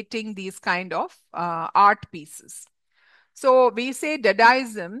creating these kind of art pieces. So we say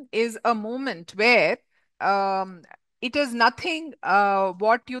Dadaism is a movement where um, it is nothing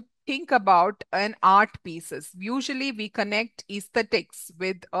what you think about an art pieces. Usually we connect aesthetics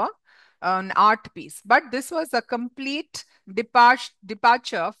with an art piece, but this was a complete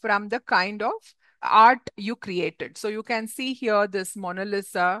departure from the kind of art you created. So you can see here this Mona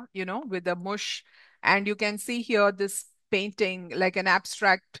Lisa, with a mush, and you can see here this painting like an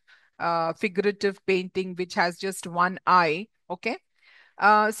abstract figurative painting which has just one eye. Okay.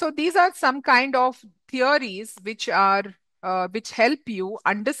 So these are some kind of theories which help you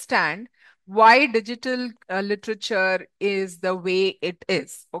understand why digital literature is the way it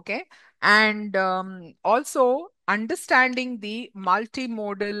is. Okay. And also understanding the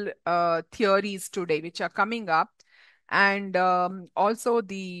multimodal theories today which are coming up, and also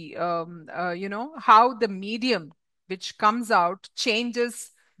the how the medium which comes out changes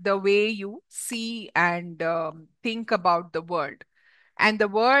the way you see and think about the world. And the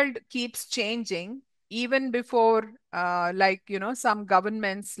world keeps changing even before some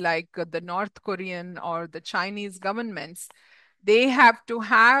governments like the North Korean or the Chinese governments, they have to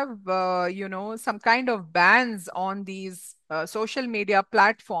have some kind of bans on these social media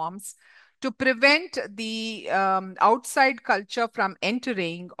platforms to prevent the outside culture from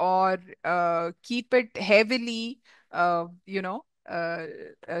entering, or keep it heavily uh, you know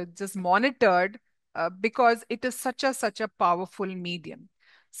just monitored, because it is such a powerful medium.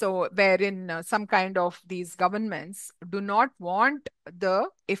 So wherein some kind of these governments do not want the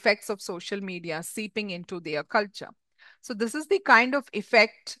effects of social media seeping into their culture. So this is the kind of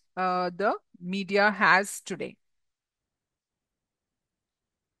effect the media has today.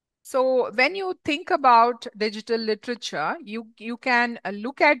 So when you think about digital literature, you can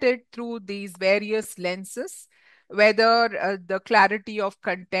look at it through these various lenses, whether the clarity of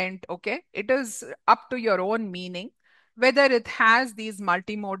content, okay, it is up to your own meaning, whether it has these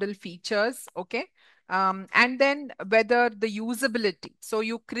multimodal features, okay, and then whether the usability. So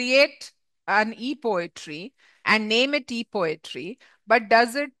you create an e-poetry and name it e-poetry, but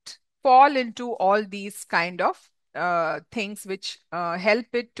does it fall into all these kind of things which help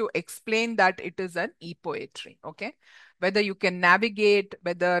it to explain that it is an e-poetry, okay? Whether you can navigate,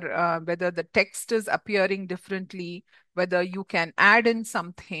 whether the text is appearing differently, whether you can add in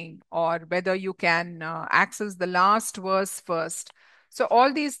something, or whether you can access the last verse first. So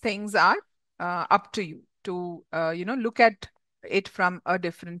all these things are up to you to look at it from a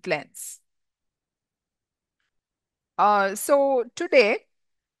different lens. So today,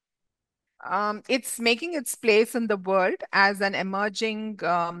 it's making its place in the world as an emerging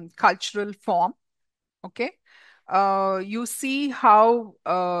cultural form. Okay. You see how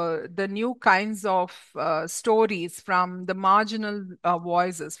the new kinds of stories from the marginal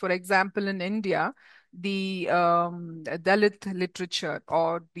voices, for example, in India, the Dalit literature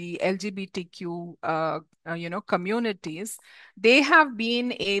or the LGBTQ, communities, they have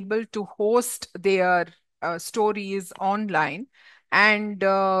been able to host their stories online, and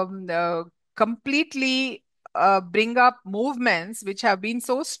completely bring up movements which have been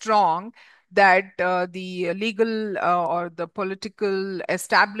so strong that the legal or the political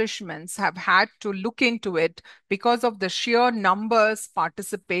establishments have had to look into it because of the sheer numbers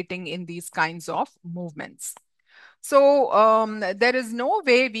participating in these kinds of movements. So there is no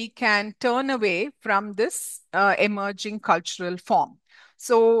way we can turn away from this emerging cultural form.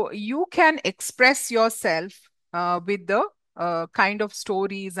 So you can express yourself with the kind of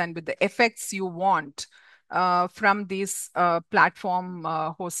stories and with the effects you want from these platform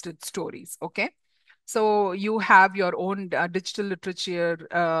hosted stories. Okay. So you have your own digital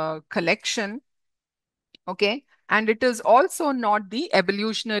literature collection. Okay. And it is also not the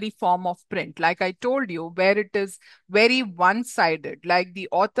evolutionary form of print, like I told you, where it is very one sided. Like the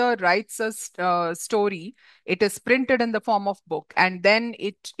author writes a story, it is printed in the form of book. And then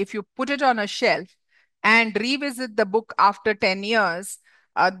if you put it on a shelf and revisit the book after 10 years,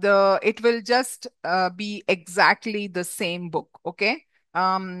 it will just be exactly the same book. Okay.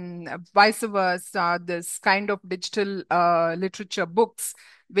 Vice versa, this kind of digital literature books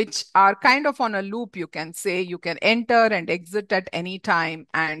which are kind of on a loop, you can say. You can enter and exit at any time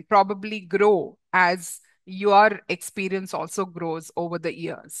and probably grow as your experience also grows over the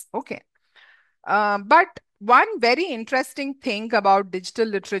years. Okay. But one very interesting thing about digital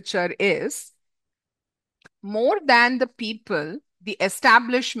literature is more than the people, the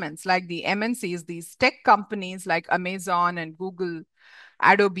establishments like the MNCs, these tech companies like Amazon and Google,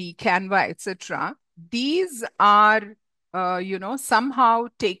 Adobe, Canva, etc. These are, somehow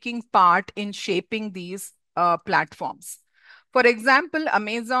taking part in shaping these platforms. For example,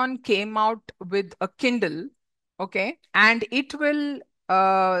 Amazon came out with a Kindle, okay, and it will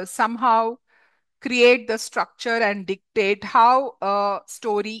somehow create the structure and dictate how a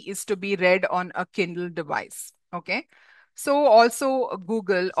story is to be read on a Kindle device. Okay. So also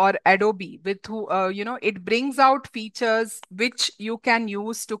Google or Adobe with who, it brings out features which you can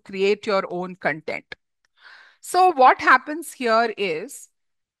use to create your own content. So what happens here is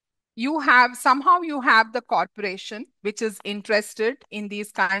you have the corporation which is interested in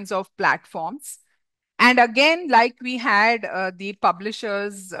these kinds of platforms. And again, like we had the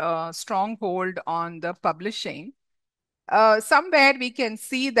publishers' stronghold on the publishing, somewhere we can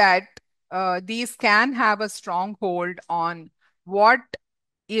see that these can have a stronghold on what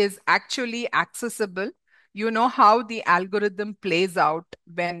is actually accessible. You know how the algorithm plays out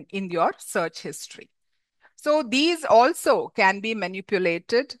when in your search history. So these also can be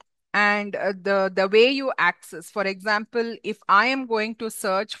manipulated, and the way you access, for example, if I am going to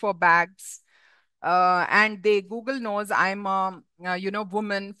search for bags, and they Google knows I'm a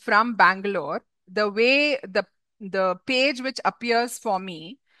woman from Bangalore, the way the page which appears for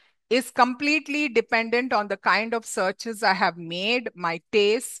me is completely dependent on the kind of searches I have made, my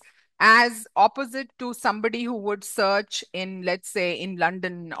tastes, as opposite to somebody who would search in, let's say, in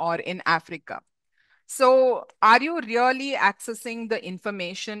London or in Africa. So, are you really accessing the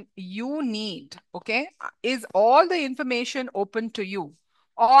information you need? Okay. Is all the information open to you?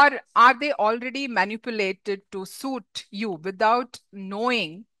 Or are they already manipulated to suit you without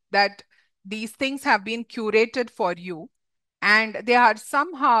knowing that these things have been curated for you and they are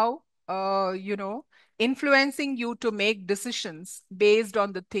somehow, influencing you to make decisions based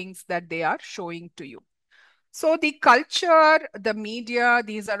on the things that they are showing to you? So the culture, the media,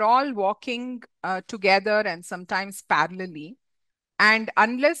 these are all walking together and sometimes parallelly. And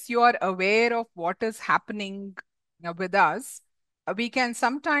unless you are aware of what is happening with us, we can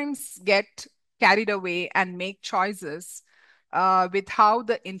sometimes get carried away and make choices with how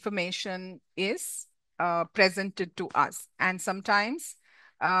the information is presented to us. And sometimes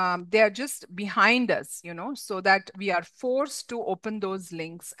they are just behind us, so that we are forced to open those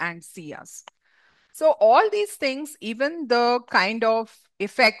links and see us. So all these things, even the kind of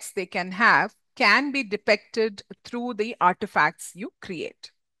effects they can have, can be depicted through the artifacts you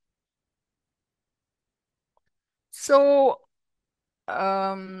create. So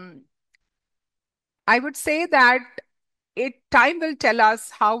I would say that time will tell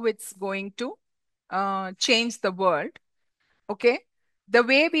us how it's going to change the world. Okay, the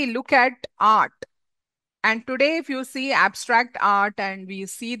way we look at art. And today, if you see abstract art and we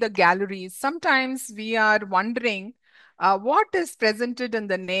see the galleries, sometimes we are wondering what is presented in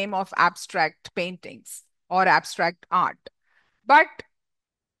the name of abstract paintings or abstract art. But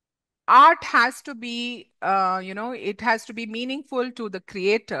art has to be, it has to be meaningful to the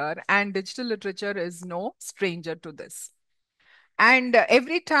creator, and digital literature is no stranger to this. And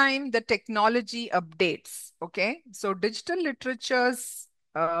every time the technology updates, okay, so digital literature's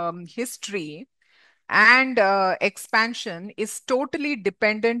history and expansion is totally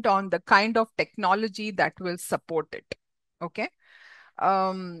dependent on the kind of technology that will support it. Okay.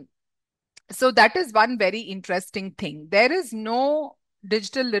 Um, so that is one very interesting thing. There is no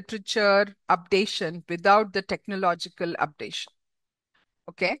digital literature updation without the technological updation.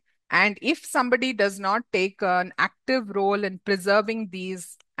 Okay. And if somebody does not take an active role in preserving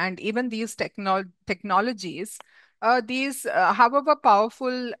these and even these technologies, however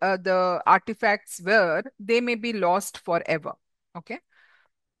powerful the artifacts were, they may be lost forever. Okay.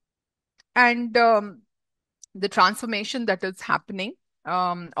 And the transformation that is happening,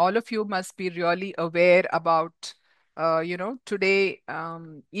 all of you must be really aware about. Today,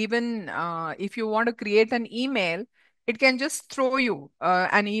 even if you want to create an email, it can just throw you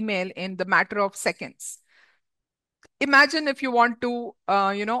an email in the matter of seconds. Imagine if you want to,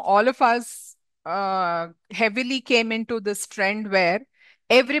 all of us heavily came into this trend where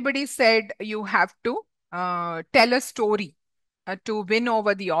everybody said you have to tell a story to win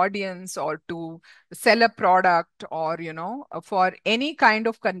over the audience or to sell a product, or for any kind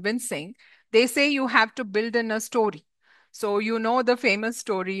of convincing, they say you have to build in a story. So the famous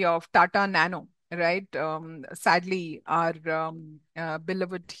story of Tata Nano, right? Sadly, our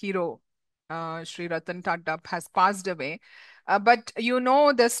beloved hero Sri Ratan Tata has passed away. But you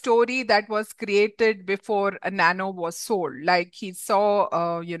know the story that was created before a nano was sold. Like he saw,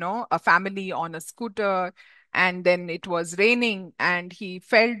 a family on a scooter, and then it was raining, and he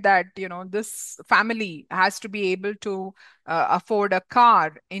felt that this family has to be able to afford a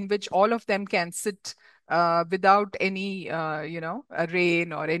car in which all of them can sit without any, a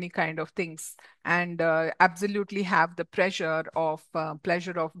rain or any kind of things, and absolutely have the pleasure of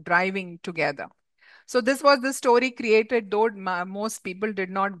driving together. So this was the story created, though most people did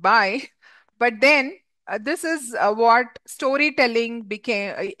not buy. But then this is what storytelling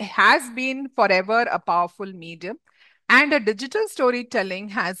has been forever a powerful medium, and a digital storytelling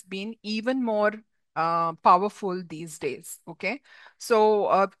has been even more powerful these days. Okay,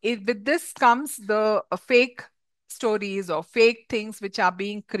 so with this comes the fake stories or fake things which are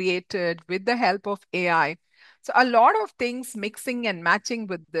being created with the help of AI. So a lot of things mixing and matching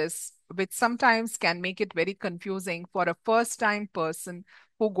with this, which sometimes can make it very confusing for a first time person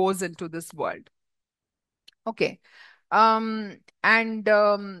who goes into this world. Okay. And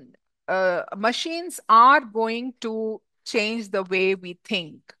Machines are going to change the way we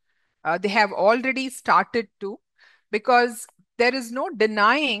think. They have already started to, because there is no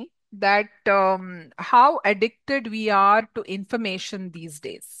denying that how addicted we are to information these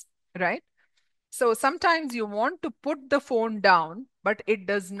days, right? So sometimes you want to put the phone down, but it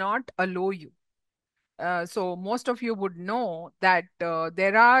does not allow you. So most of you would know that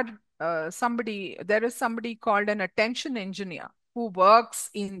there is somebody called an attention engineer who works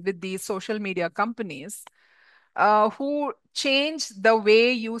in with these social media companies, who change the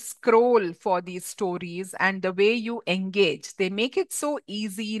way you scroll for these stories and the way you engage. They make it so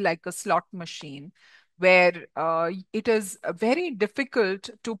easy, like a slot machine, where it is very difficult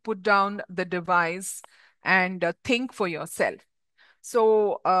to put down the device and think for yourself.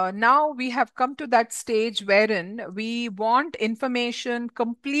 So now we have come to that stage wherein we want information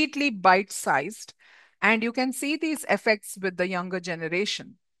completely bite-sized, and you can see these effects with the younger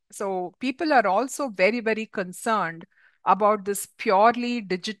generation. So people are also very, very concerned about this purely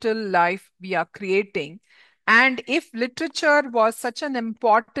digital life we are creating. And if literature was such an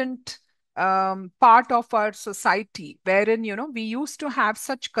important part of our society, wherein, we used to have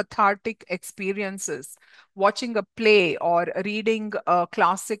such cathartic experiences watching a play or reading a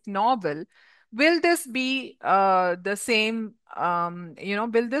classic novel, will this be the same?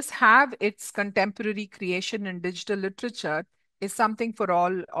 Will this have its contemporary creation in digital literature? Is something for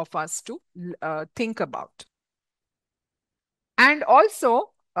all of us to think about. And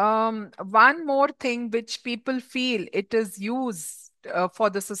also, one more thing which people feel it is used for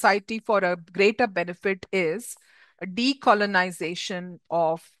the society for a greater benefit is a decolonization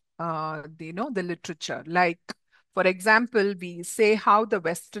of the literature. Like, for example, we say how the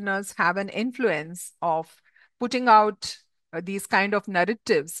Westerners have an influence of putting out these kind of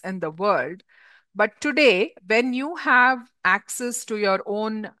narratives in the world. But today, when you have access to your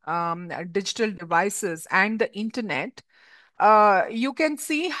own digital devices and the internet, you can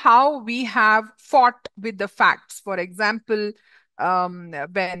see how we have fought with the facts. For example,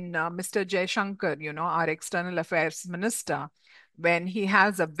 when Mr. Jaishankar, our external affairs minister, when he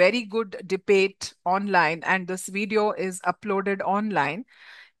has a very good debate online and this video is uploaded online,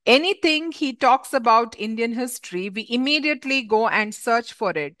 anything he talks about Indian history, we immediately go and search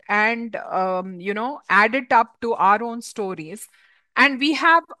for it and, add it up to our own stories. And we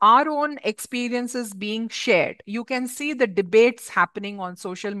have our own experiences being shared. You can see the debates happening on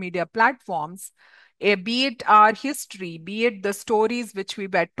social media platforms, be it our history, be it the stories which we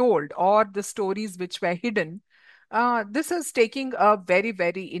were told or the stories which were hidden. This is taking a very,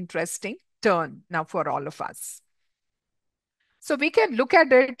 very interesting turn now for all of us. So we can look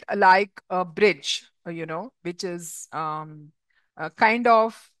at it like a bridge, which is kind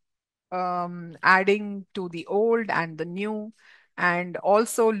of adding to the old and the new, and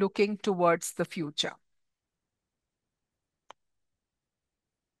also looking towards the future.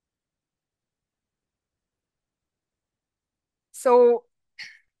 So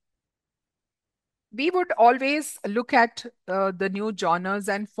we would always look at the new genres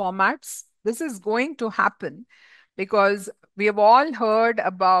and formats. This is going to happen because we have all heard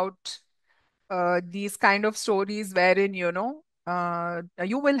about these kind of stories wherein, you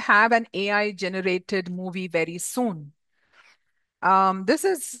will have an AI generated movie very soon. This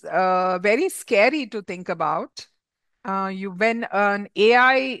is very scary to think about. When an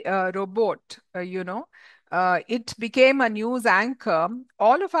AI robot, it became a news anchor,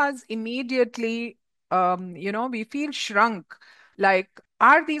 all of us immediately, we feel shrunk. Like,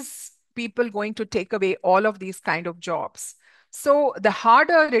 are these people going to take away all of these kind of jobs? So the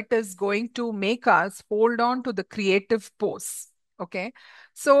harder it is going to make us hold on to the creative pose. Okay.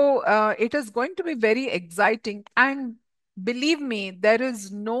 So it is going to be very exciting. And believe me, there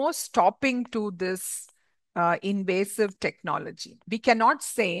is no stopping to this invasive technology. We cannot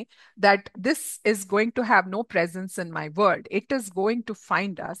say that this is going to have no presence in my world. It is going to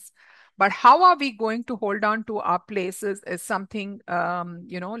find us. But how are we going to hold on to our places is something,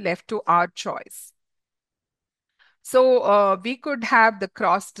 left to our choice. So we could have the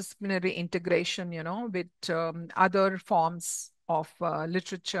cross-disciplinary integration, with other forms of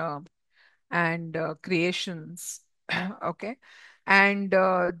literature and creations. Okay. And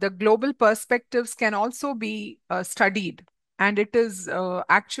the global perspectives can also be studied, and it is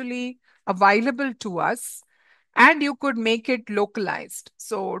actually available to us, and you could make it localized.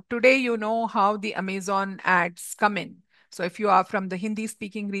 So today, you know how the Amazon ads come in. So if you are from the Hindi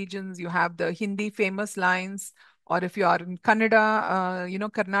speaking regions, you have the Hindi famous lines, or if you are in Kannada,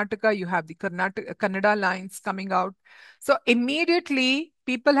 Karnataka, you have the Kannada lines coming out. So immediately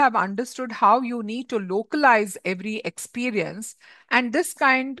people have understood how you need to localize every experience. And this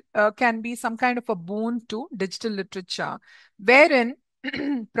kind can be some kind of a boon to digital literature, wherein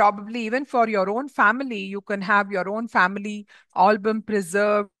probably even for your own family, you can have your own family album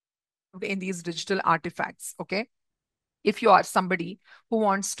preserved in these digital artifacts. Okay. If you are somebody who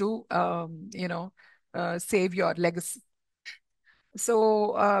wants to, save your legacy.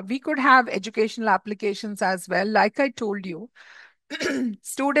 So we could have educational applications as well. Like I told you,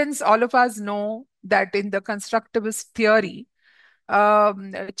 students, all of us know that in the constructivist theory,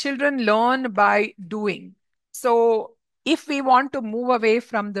 children learn by doing. So if we want to move away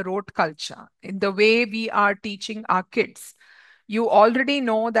from the rote culture in the way we are teaching our kids, you already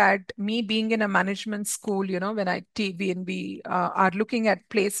know that me being in a management school, when when we are looking at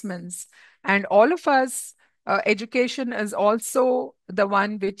placements, and all of us, education is also the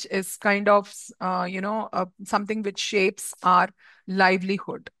one which is kind of, something which shapes our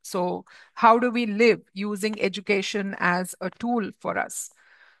livelihood. So how do we live using education as a tool for us?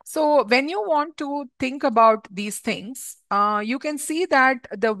 So, when you want to think about these things, you can see that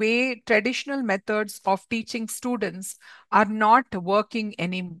the way traditional methods of teaching students are not working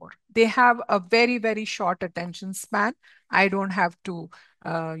anymore. They have a very, very short attention span. I don't have to,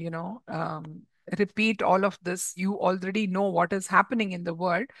 uh, you know, um, repeat all of this. You already know what is happening in the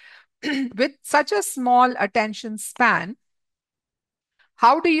world. With such a small attention span,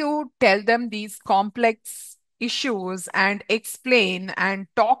 how do you tell them these complex issues and explain and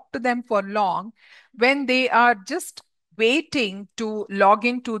talk to them for long when they are just waiting to log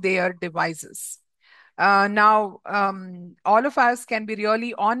into their devices? Now, all of us can be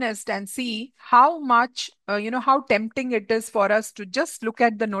really honest and see how much, how tempting it is for us to just look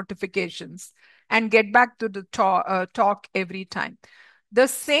at the notifications and get back to the talk every time. The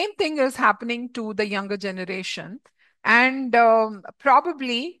same thing is happening to the younger generation. And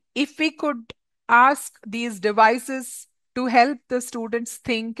probably, if we could ask these devices to help the students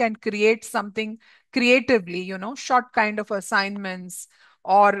think and create something creatively, short kind of assignments,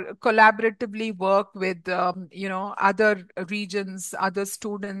 or collaboratively work with other regions, other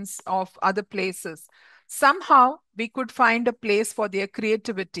students of other places, somehow we could find a place for their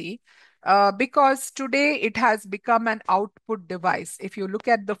creativity, because today it has become an output device. If you look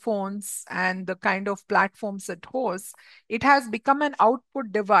at the phones and the kind of platforms it hosts, it has become an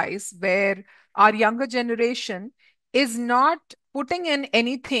output device where our younger generation is not putting in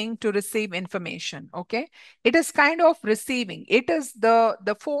anything to receive information. Okay, it is kind of receiving. It is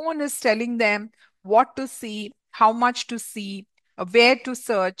the phone is telling them what to see, how much to see, where to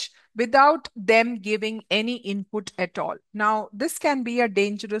search, without them giving any input at all. Now this can be a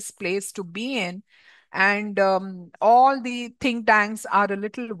dangerous place to be in, and all the think tanks are a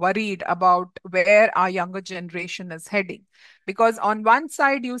little worried about where our younger generation is heading, because on one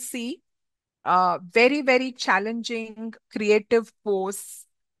side you see very, very challenging creative posts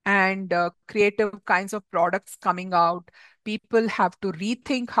and creative kinds of products coming out. People have to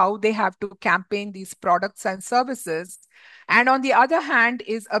rethink how they have to campaign these products and services. And on the other hand,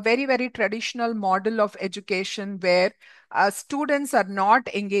 is a very, very traditional model of education where students are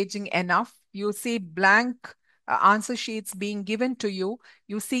not engaging enough. You see blank answer sheets being given to you.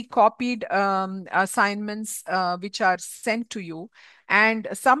 You see copied assignments which are sent to you, and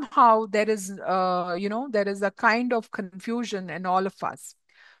somehow there is a kind of confusion in all of us.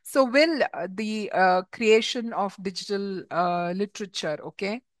 So will the creation of digital literature,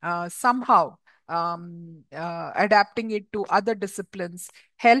 okay, somehow adapting it to other disciplines,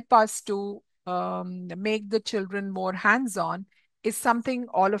 help us to make the children more hands on, is something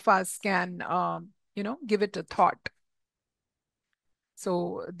all of us can give it a thought.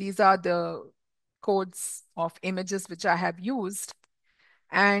 So these are the codes of images which I have used.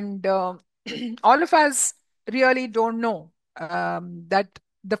 And all of us really don't know that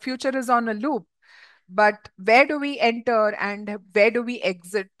the future is on a loop. But where do we enter and where do we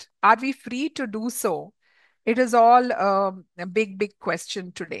exit? Are we free to do so? It is all a big, big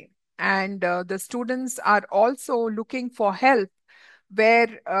question today. And the students are also looking for help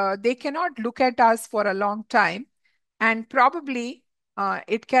where they cannot look at us for a long time. And probably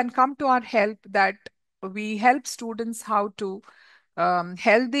it can come to our help that we help students how to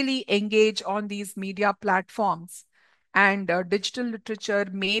healthily engage on these media platforms. And digital literature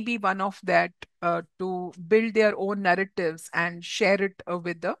may be one of that to build their own narratives and share it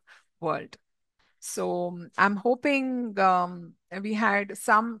with the world. So I'm hoping we had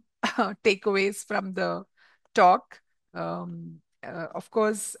some takeaways from the talk. Of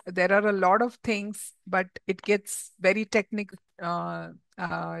course, there are a lot of things, but it gets very technical to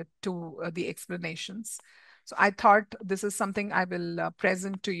the explanations. So I thought this is something I will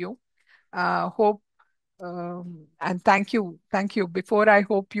present to you. Hope and thank you. Before I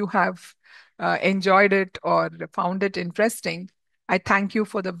hope you have enjoyed it or found it interesting. I thank you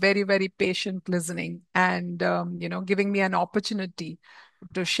for the very, very patient listening and giving me an opportunity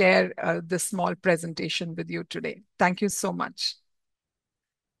to share this small presentation with you today. Thank you so much.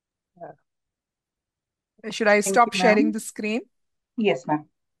 Should I Thank stop you, sharing ma'am. the screen? Yes, ma'am.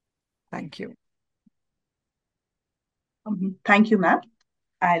 Thank you. Thank you, ma'am.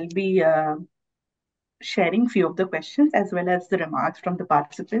 I'll be sharing few of the questions as well as the remarks from the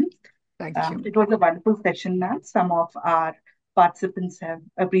participants. Thank you. It was a wonderful session, ma'am. Some of our participants have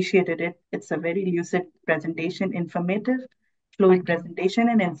appreciated it. It's a very lucid presentation, informative, fluid Thank you. presentation,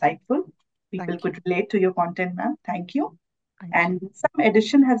 and insightful. People Thank you. could relate to your content, ma'am. Thank you. Thank you. And some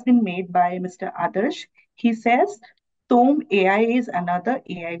addition has been made by Mr. Adarsh. He says, Tome AI is another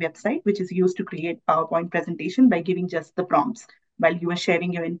AI website which is used to create PowerPoint presentation by giving just the prompts. While you were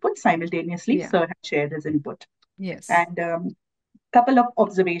sharing your input, simultaneously, Yeah. Sir had shared his input. Yes. And couple of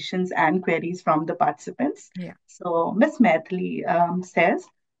observations and queries from the participants. Yeah. So Ms. Maithili says,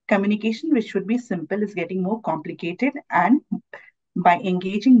 communication which should be simple is getting more complicated, and by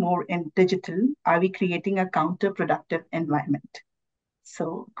engaging more in digital, are we creating a counterproductive environment?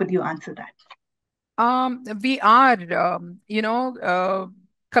 So could you answer that? We are,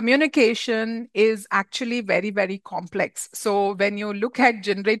 communication is actually very, very complex. So when you look at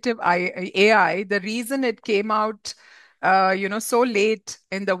generative AI, the reason it came out, so late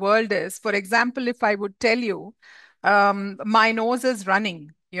in the world is, for example, if I would tell you, my nose is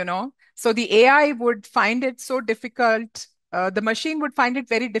running, so the AI would find it so difficult, the machine would find it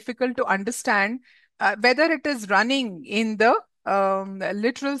very difficult to understand whether it is running in the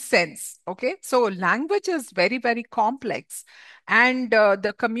literal sense. Okay, so language is very, very complex, and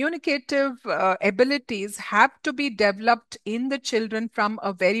the communicative abilities have to be developed in the children from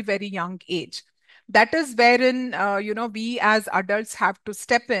a very, very young age. That is wherein we as adults have to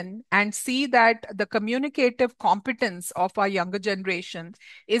step in and see that the communicative competence of our younger generation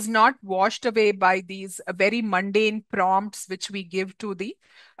is not washed away by these very mundane prompts which we give to the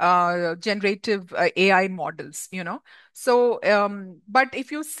generative AI models. So, but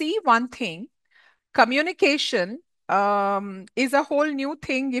if you see one thing, communication is a whole new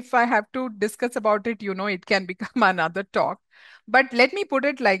thing. If I have to discuss about it, it can become another talk. But let me put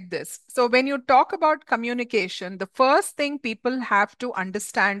it like this. So, when you talk about communication, the first thing people have to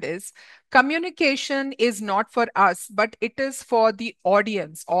understand is communication is not for us, but it is for the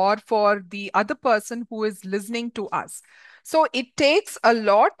audience or for the other person who is listening to us. So it takes a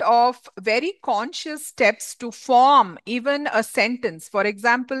lot of very conscious steps to form even a sentence. For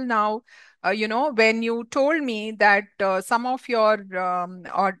example, now, when you told me that some of your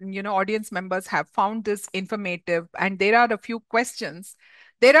audience members have found this informative and there are a few questions,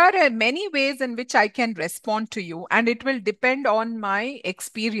 there are many ways in which I can respond to you, and it will depend on my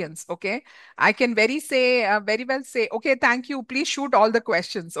experience. Okay, I can very well say, okay, thank you, please shoot all the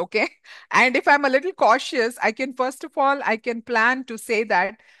questions. Okay, and if I'm a little cautious, I can first of all I can plan to say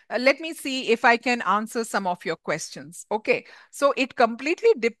that let me see if I can answer some of your questions. Okay, so it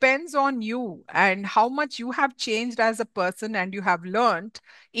completely depends on you and how much you have changed as a person and you have learned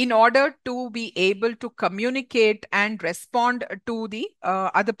in order to be able to communicate and respond to the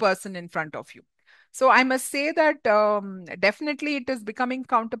other person in front of you. So I must say that definitely it is becoming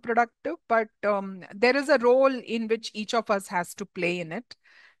counterproductive, but there is a role in which each of us has to play in it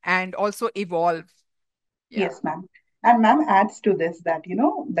and also evolve. Yeah. Yes, ma'am. And ma'am adds to this that,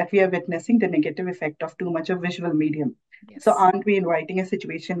 that we are witnessing the negative effect of too much of visual medium. So Yes. aren't we inviting a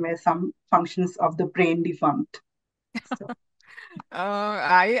situation where some functions of the brain defunct? So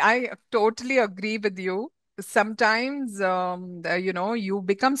I totally agree with you. Sometimes, you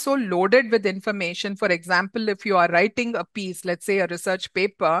become so loaded with information. For example, if you are writing a piece, let's say a research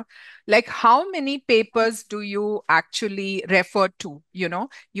paper, like how many papers do you actually refer to?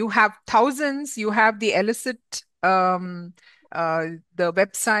 You have thousands, you have the illicit, uh, the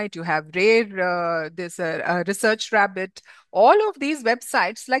website, you have Rare, this Research Rabbit. All of these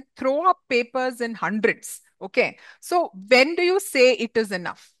websites like throw up papers in hundreds. Okay, so when do you say it is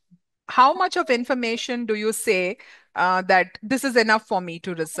enough? How much of information do you say that this is enough for me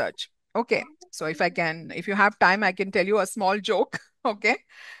to research? Okay, so if you have time, I can tell you a small joke. Okay,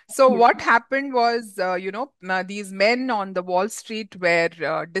 so Yes, what happened was, these men on the Wall Street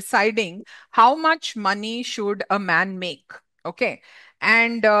were deciding how much money should a man make. Okay,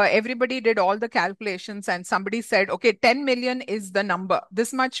 and everybody did all the calculations, and somebody said, okay, 10 million is the number.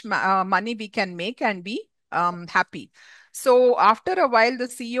 This much money we can make and be happy. So after a while, the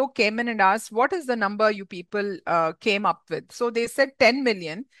CEO came in and asked, what is the number you people came up with? So they said 10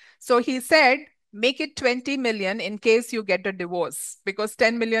 million. So he said, make it 20 million in case you get a divorce, because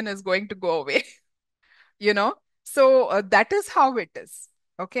 10 million is going to go away, you know? So that is how it is.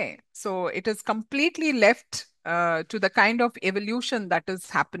 Okay. So it is completely left to the kind of evolution that is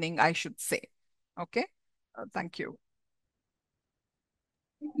happening, I should say. Okay. Thank you.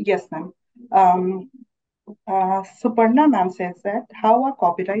 yes, ma'am. Um, Suparna ma'am says that how are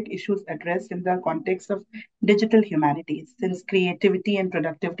copyright issues addressed in the context of digital humanities since creativity and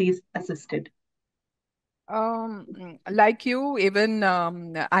productivity is assisted? Like you, even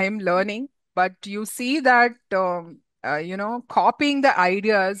I am learning, but you see that copying the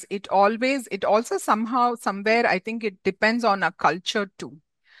ideas, it also somehow, somewhere, I think it depends on a culture too.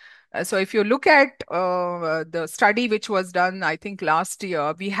 So if you look at the study which was done, I think last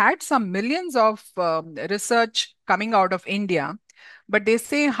year, we had some millions of research coming out of India, but they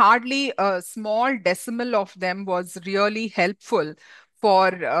say hardly a small decimal of them was really helpful for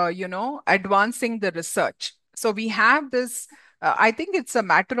advancing the research. So we have this. I think it's a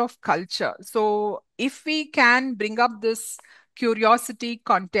matter of culture. So if we can bring up this curiosity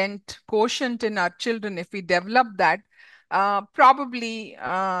content quotient in our children, if we develop that, probably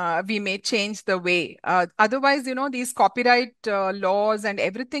we may change the way. Otherwise, these copyright laws and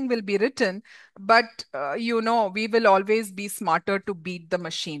everything will be written, but we will always be smarter to beat the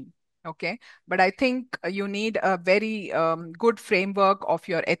machine. Okay, but I think you need a very good framework of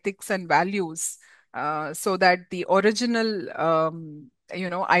your ethics and values, so that the original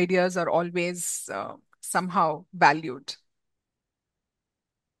ideas are always somehow valued.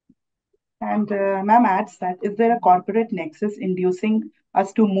 And ma'am adds that is there a corporate nexus inducing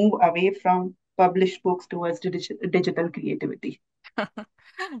us to move away from published books towards digital creativity?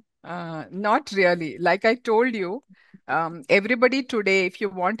 Not really. Like I told you, everybody today, if you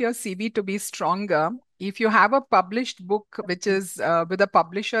want your CV to be stronger, if you have a published book which is with a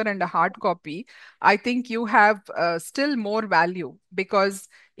publisher and a hard copy, I think you have still more value, because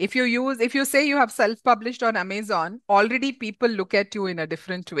if you say you have self-published on Amazon, already people look at you in a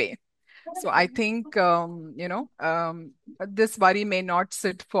different way. So I think, this worry may not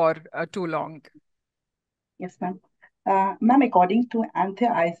sit for too long. Yes, ma'am. Ma'am, according to Anthea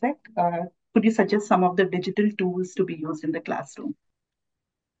Isaac, could you suggest some of the digital tools to be used in the classroom?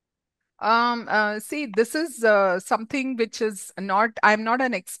 See, this is something which is not, I'm not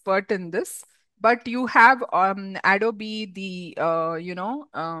an expert in this, but you have Adobe, the,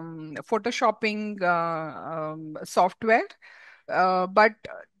 photoshopping software. But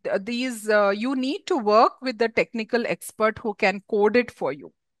these, you need to work with the technical expert who can code it for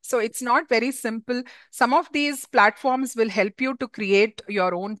you. So it's not very simple. Some of these platforms will help you to create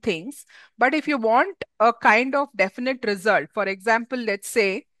your own things. But if you want a kind of definite result, for example, let's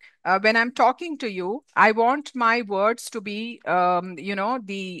say, when I'm talking to you, I want my words to be,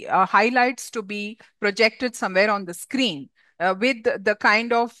 the highlights to be projected somewhere on the screen. With the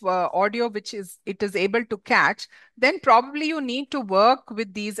kind of audio which is it is able to catch, then probably you need to work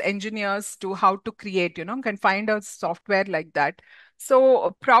with these engineers to how to create, can find a software like that.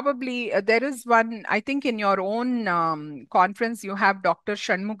 So probably there is one, I think in your own conference, you have Dr.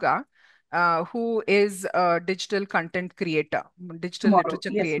 Shanmuga, who is a digital content creator, digital Tomorrow.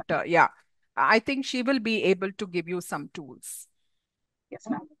 literature Yes, ma'am. creator. Yeah. I think she will be able to give you some tools. Yes,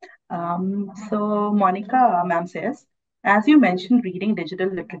 ma'am. So Monica, ma'am says, as you mentioned, reading digital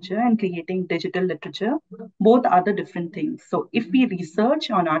literature and creating digital literature, both are the different things. So if we research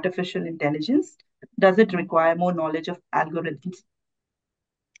on artificial intelligence, does it require more knowledge of algorithms?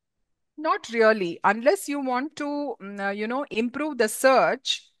 Not really, unless you want to, improve the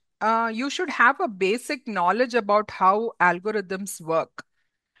search. you should have a basic knowledge about how algorithms work.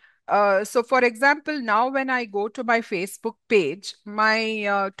 So, for example, now when I go to my Facebook page,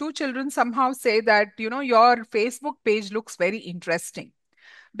 my two children somehow say that, your Facebook page looks very interesting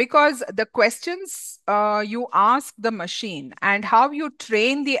because the questions you ask the machine and how you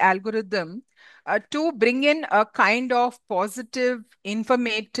train the algorithm to bring in a kind of positive,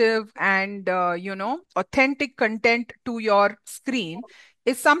 informative, and authentic content to your screen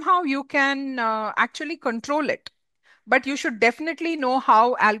is somehow you can actually control it. But you should definitely know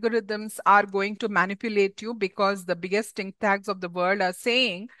how algorithms are going to manipulate you, because the biggest think tanks of the world are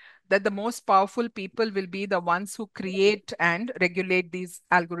saying that the most powerful people will be the ones who create and regulate these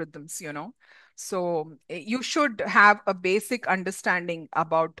algorithms. So you should have a basic understanding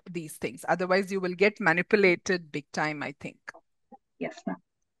about these things. Otherwise, you will get manipulated big time, I think. Yes,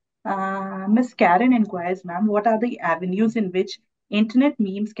 ma'am. Miss Karen inquires, ma'am, what are the avenues in which internet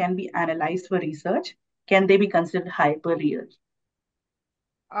memes can be analyzed for research? Can they be considered hyper real?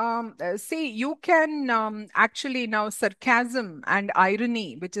 See, you can actually now sarcasm and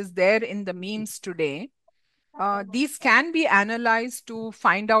irony, which is there in the memes today. These can be analyzed to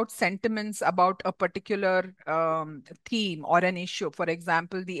find out sentiments about a particular theme or an issue. For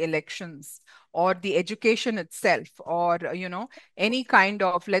example, the elections or the education itself, or any kind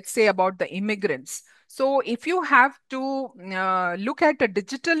of, let's say, about the immigrants. So, if you have to look at a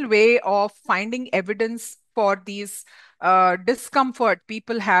digital way of finding evidence for these discomfort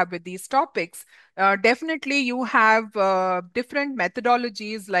people have with these topics, definitely you have different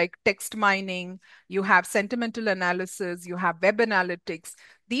methodologies like text mining, you have sentimental analysis, you have web analytics.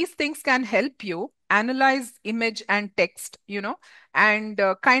 These things can help you analyze image and text, and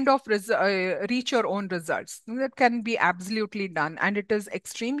kind of reach your own results. That can be absolutely done, and it is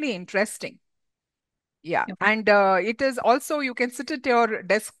extremely interesting. Yeah, Yep. and it is also, you can sit at your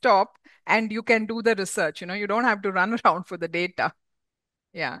desktop and you can do the research. You don't have to run around for the data.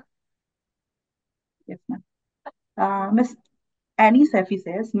 Yeah. Yes, ma'am. Miss Annie Sefi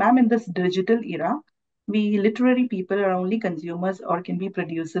says, ma'am, in this digital era, we literary people are only consumers or can be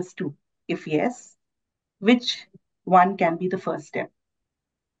producers too? If yes, which one can be the first step?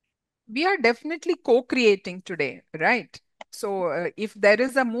 We are definitely co-creating today, right? So if there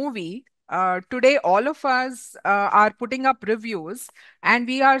is a movie today, all of us are putting up reviews and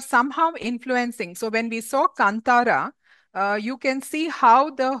we are somehow influencing. So when we saw Kantara, you can see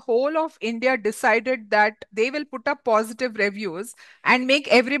how the whole of India decided that they will put up positive reviews and make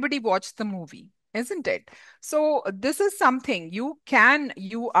everybody watch the movie, isn't it? So this is something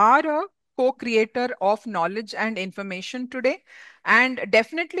you are a co-creator of knowledge and information today, and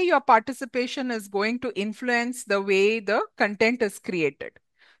definitely, your participation is going to influence the way the content is created.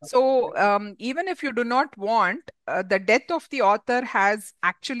 So, even if you do not want, the death of the author has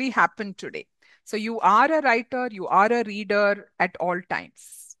actually happened today. So, you are a writer, you are a reader at all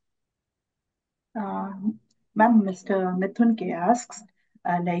times. Um, Ma'am, Mr. Mithun K asks,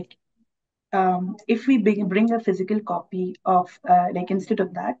 like, if we bring a physical copy of, like, instead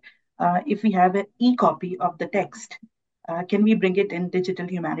of that, if we have an e-copy of the text, can we bring it in digital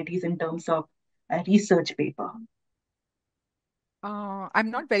humanities in terms of a research paper? I'm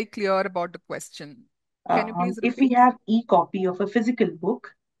not very clear about the question. Can you please If we repeat? have e-copy of a physical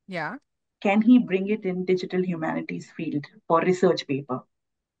book, Yeah. can he bring it in digital humanities field for research paper?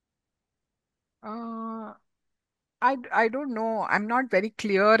 Uh, I don't know. I'm not very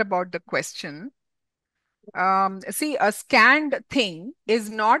clear about the question. See, a scanned thing is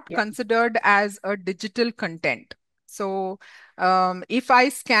not Yeah, considered as a digital content. So, if I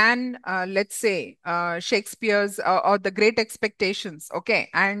scan, let's say, Shakespeare's or the Great Expectations, okay,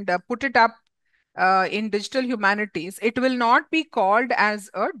 and put it up in digital humanities, it will not be called as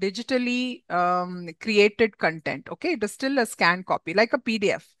a digitally created content. Okay, it is still a scanned copy, like a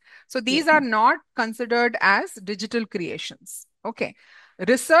PDF. So these yes, are ma'am. not considered as digital creations. Okay.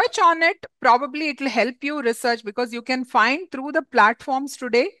 Research on it, probably it will help you research, because you can find through the platforms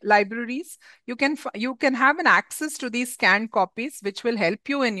today, libraries, you can have an access to these scanned copies, which will help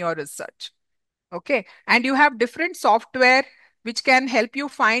you in your research. Okay. And you have different software which can help you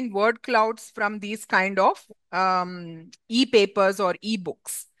find word clouds from these kind of e-papers or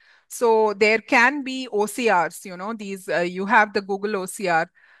e-books. So there can be OCRs, these, you have the Google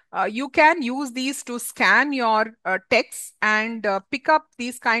OCR. You can use these to scan your text and pick up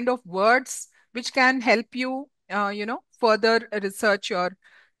these kind of words which can help you, further research your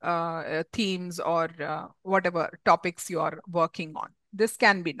themes or whatever topics you are working on. This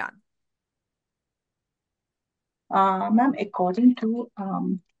can be done. Ma'am, according to,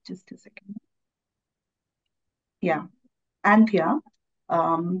 just a second. Yeah, Anthea,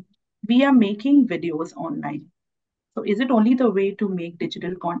 We are making videos online. So is it only the way to make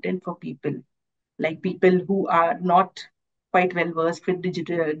digital content for people, like people who are not quite well versed with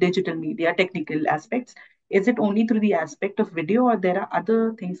digital media technical aspects? Is it only through the aspect of video, or there are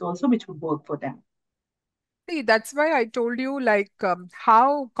other things also which would work for them? See, that's why I told you like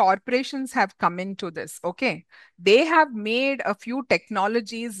how corporations have come into this. Okay. They have made a few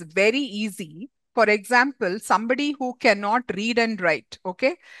technologies very easy. For example, somebody who cannot read and write.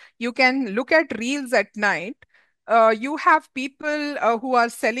 Okay. You can look at reels at night. You have people who are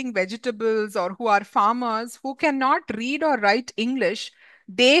selling vegetables or who are farmers who cannot read or write English.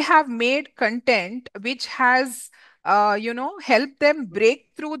 They have made content which has help them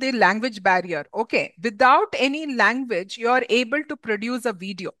break through the language barrier. Okay. Without any language, you are able to produce a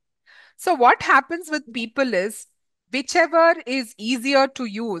video. So what happens with people is whichever is easier to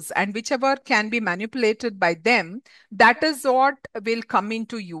use and whichever can be manipulated by them, that is what will come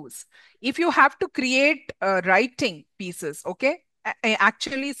into use. If you have to create writing pieces, okay,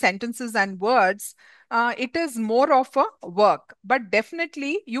 actually sentences and words, it is more of a work, but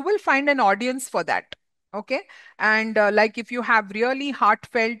definitely you will find an audience for that. Okay. And like if you have really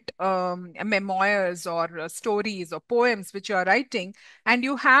heartfelt memoirs or stories or poems which you are writing, and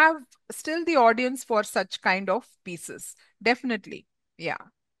you have still the audience for such kind of pieces. Definitely. Yeah.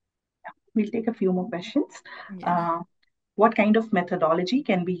 We'll take a few more questions. Yeah. Uh, what kind of methodology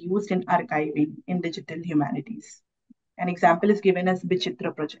can be used in archiving in digital humanities? An example is given as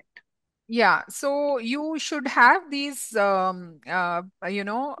Bichitra project. Yeah, so you should have these,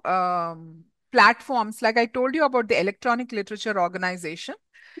 platforms. Like I told you about the Electronic Literature Organization.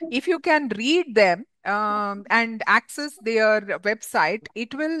 If you can read them and access their website,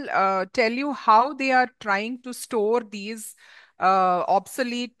 it will tell you how they are trying to store these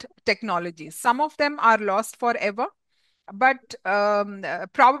obsolete technologies. Some of them are lost forever, but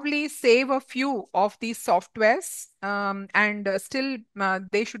probably save a few of these softwares, and still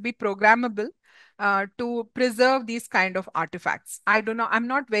they should be programmable to preserve these kind of artifacts. I don't know, I'm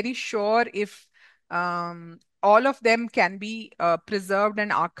not very sure if all of them can be preserved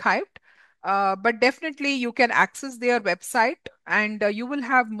and archived, but definitely you can access their website and you will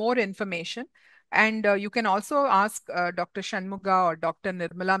have more information. And you can also ask Dr. Shanmuga or Dr.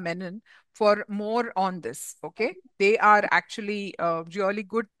 Nirmala Menon for more on this. Okay. They are actually really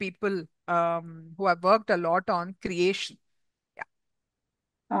good people who have worked a lot on creation.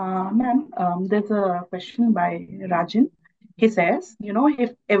 Yeah. Ma'am, there's a question by Rajan. He says,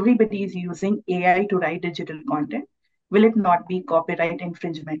 if everybody is using AI to write digital content, will it not be copyright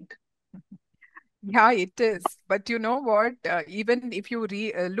infringement? Yeah, it is. But you know what? Even if you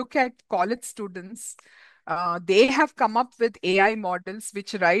look at college students, they have come up with AI models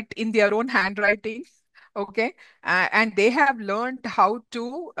which write in their own handwriting. Okay. And they have learned how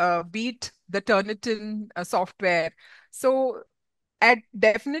to beat the Turnitin software. So,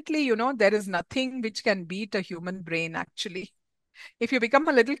 definitely, there is nothing which can beat a human brain, actually. If you become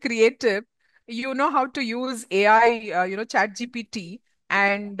a little creative, you know how to use AI, Chat GPT,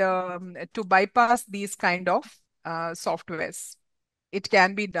 and to bypass these kind of softwares. It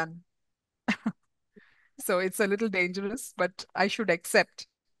can be done. So it's a little dangerous, but I should accept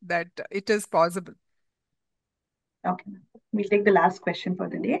that it is possible. Okay, we'll take the last question for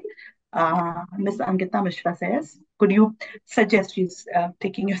the day. Yeah. Ms. Ankita Mishra says, could you suggest, she's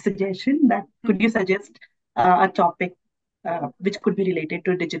taking your suggestion, that could you suggest a topic which could be related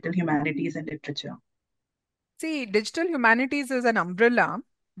to digital humanities and literature? See, digital humanities is an umbrella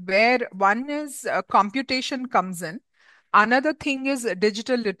where one is computation comes in, another thing is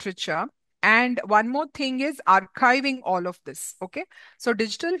digital literature, and one more thing is archiving all of this. Okay. So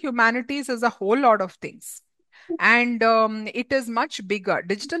digital humanities is a whole lot of things. And it is much bigger.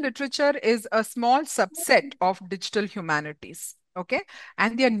 Digital literature is a small subset of digital humanities. Okay.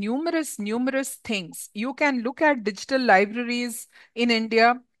 And there are numerous things. You can look at digital libraries in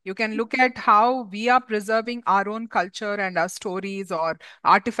India. You can look at how we are preserving our own culture and our stories or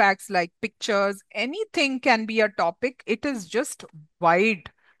artifacts like pictures. Anything can be a topic. It is just wide.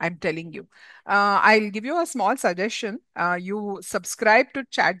 I'm telling you. I'll give you a small suggestion. You subscribe to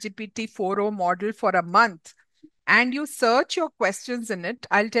ChatGPT 4.0 model for a month and you search your questions in it,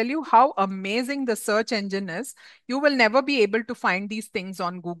 I'll tell you how amazing the search engine is. You will never be able to find these things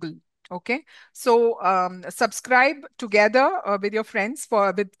on Google. Okay, so subscribe together with your friends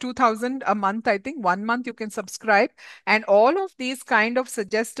for with 2000 a month. I think 1 month you can subscribe, and all of these kind of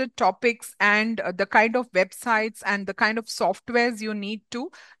suggested topics and the kind of websites and the kind of softwares you need to,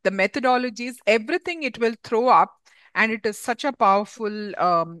 the methodologies, everything it will throw up, and it is such a powerful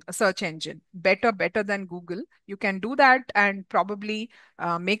search engine, better than Google. You can do that and probably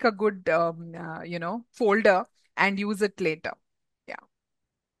make a good folder and use it later. Yeah.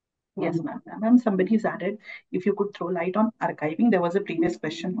 Yes, ma'am. Ma'am, somebody's added, if you could throw light on archiving. There was a previous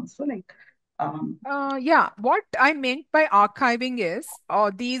question also, like, Yeah, what I meant by archiving is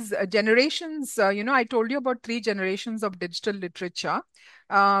these generations, I told you about three generations of digital literature,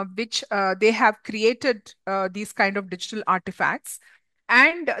 which they have created these kind of digital artifacts,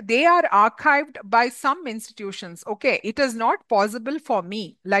 and they are archived by some institutions. Okay, it is not possible for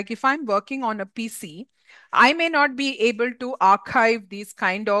me. Like if I'm working on a PC, I may not be able to archive these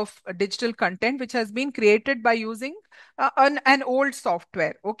kind of digital content which has been created by using an old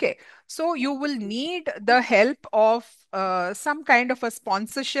software. Okay, so you will need the help of some kind of a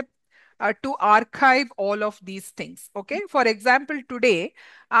sponsorship to archive all of these things. Okay. For example, today,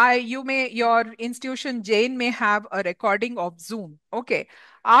 your institution Jain may have a recording of Zoom. Okay.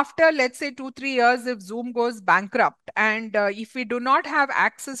 After, let's say, 2, 3 years, if Zoom goes bankrupt and if we do not have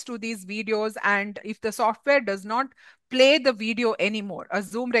access to these videos and if the software does not play the video anymore, a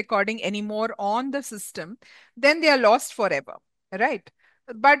Zoom recording anymore on the system, then they are lost forever. Right.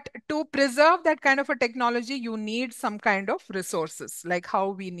 But to preserve that kind of a technology, you need some kind of resources, like how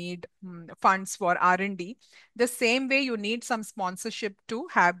we need funds for R&D. The same way you need some sponsorship to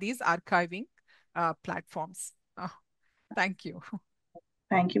have these archiving platforms. Thank you.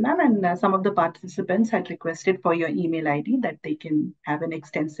 thank you, ma'am. And some of the participants had requested for your email ID that they can have an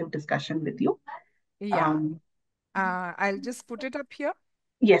extensive discussion with you. Yeah, Um, I'll just put it up here.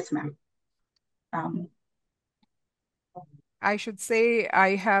 yes, ma'am. Um, I should say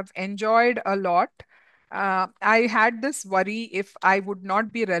I have enjoyed a lot. I had this worry if I would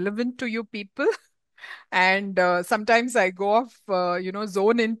not be relevant to you people. And sometimes I go off,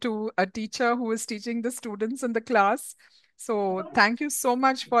 zone into a teacher who is teaching the students in the class. So thank you so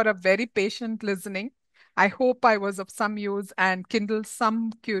much for a very patient listening. I hope I was of some use and kindled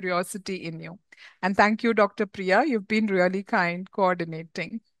some curiosity in you. And thank you, Dr. Priya. You've been really kind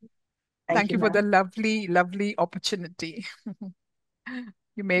coordinating. thank Thank you, you for the ma'am. lovely, lovely opportunity.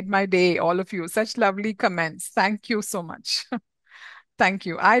 You made my day, all of you. Such lovely comments. Thank you so much. Thank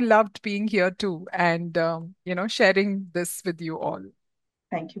you. I loved being here too and, sharing this with you all.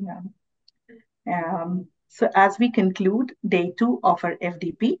 Thank you, ma'am. So as we conclude day two of our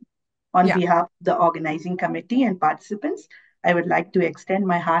FDP, on Yeah, behalf of the organizing committee and participants, I would like to extend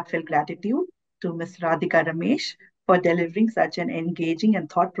my heartfelt gratitude to Ms. Radhika Ramesh for delivering such an engaging and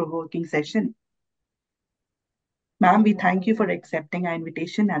thought-provoking session. Ma'am, we thank you for accepting our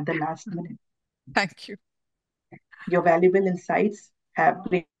invitation at the last minute. thank you. Your valuable insights have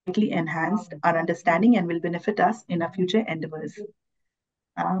greatly enhanced our understanding and will benefit us in our future endeavors.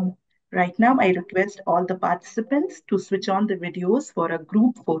 Um, right now, I request all the participants to switch on the videos for a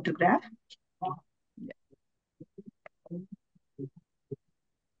group photograph.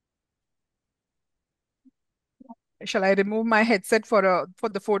 Shall I remove my headset for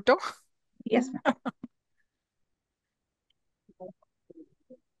the photo? Yes, ma'am.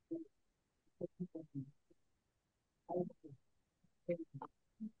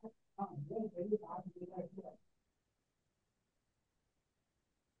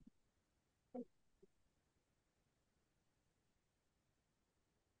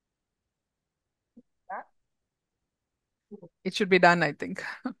 It should be done, I think.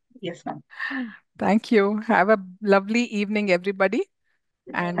 Yes, ma'am. Thank you. Have a lovely evening, everybody.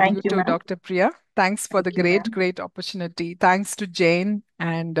 And you Thank you, too, ma'am. Dr. Priya. Thanks for the Thank you, great, ma'am. great opportunity. Thanks to Jane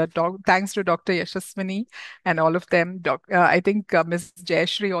and thanks to Dr. Yashaswini and all of them. I think Ms.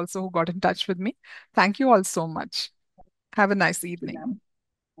 Jayashri also who got in touch with me. Thank you all so much. Have a nice Thank you, evening.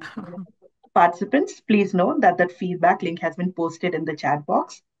 ma'am. Participants, please know that that feedback link has been posted in the chat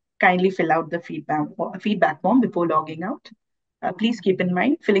box. Kindly fill out the feedback form before logging out. Please keep in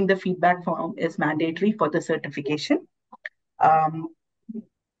mind, filling the feedback form is mandatory for the certification. Um,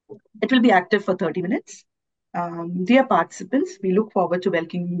 it will be active for 30 minutes. Dear participants, we look forward to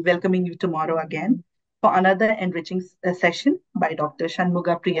welcoming you tomorrow again for another enriching session by Dr.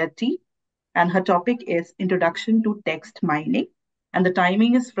 Shanmuga Priyati, and her topic is Introduction to Text Mining, and the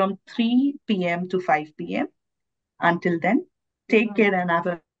timing is from 3 p.m. to 5 p.m. Until then, take care and have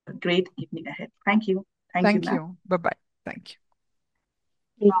a great evening ahead. Thank you. Thank you, ma'am. Thank you. Bye-bye. Thank you.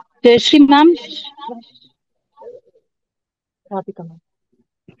 Jayashree ma'am, Radhika ma'am.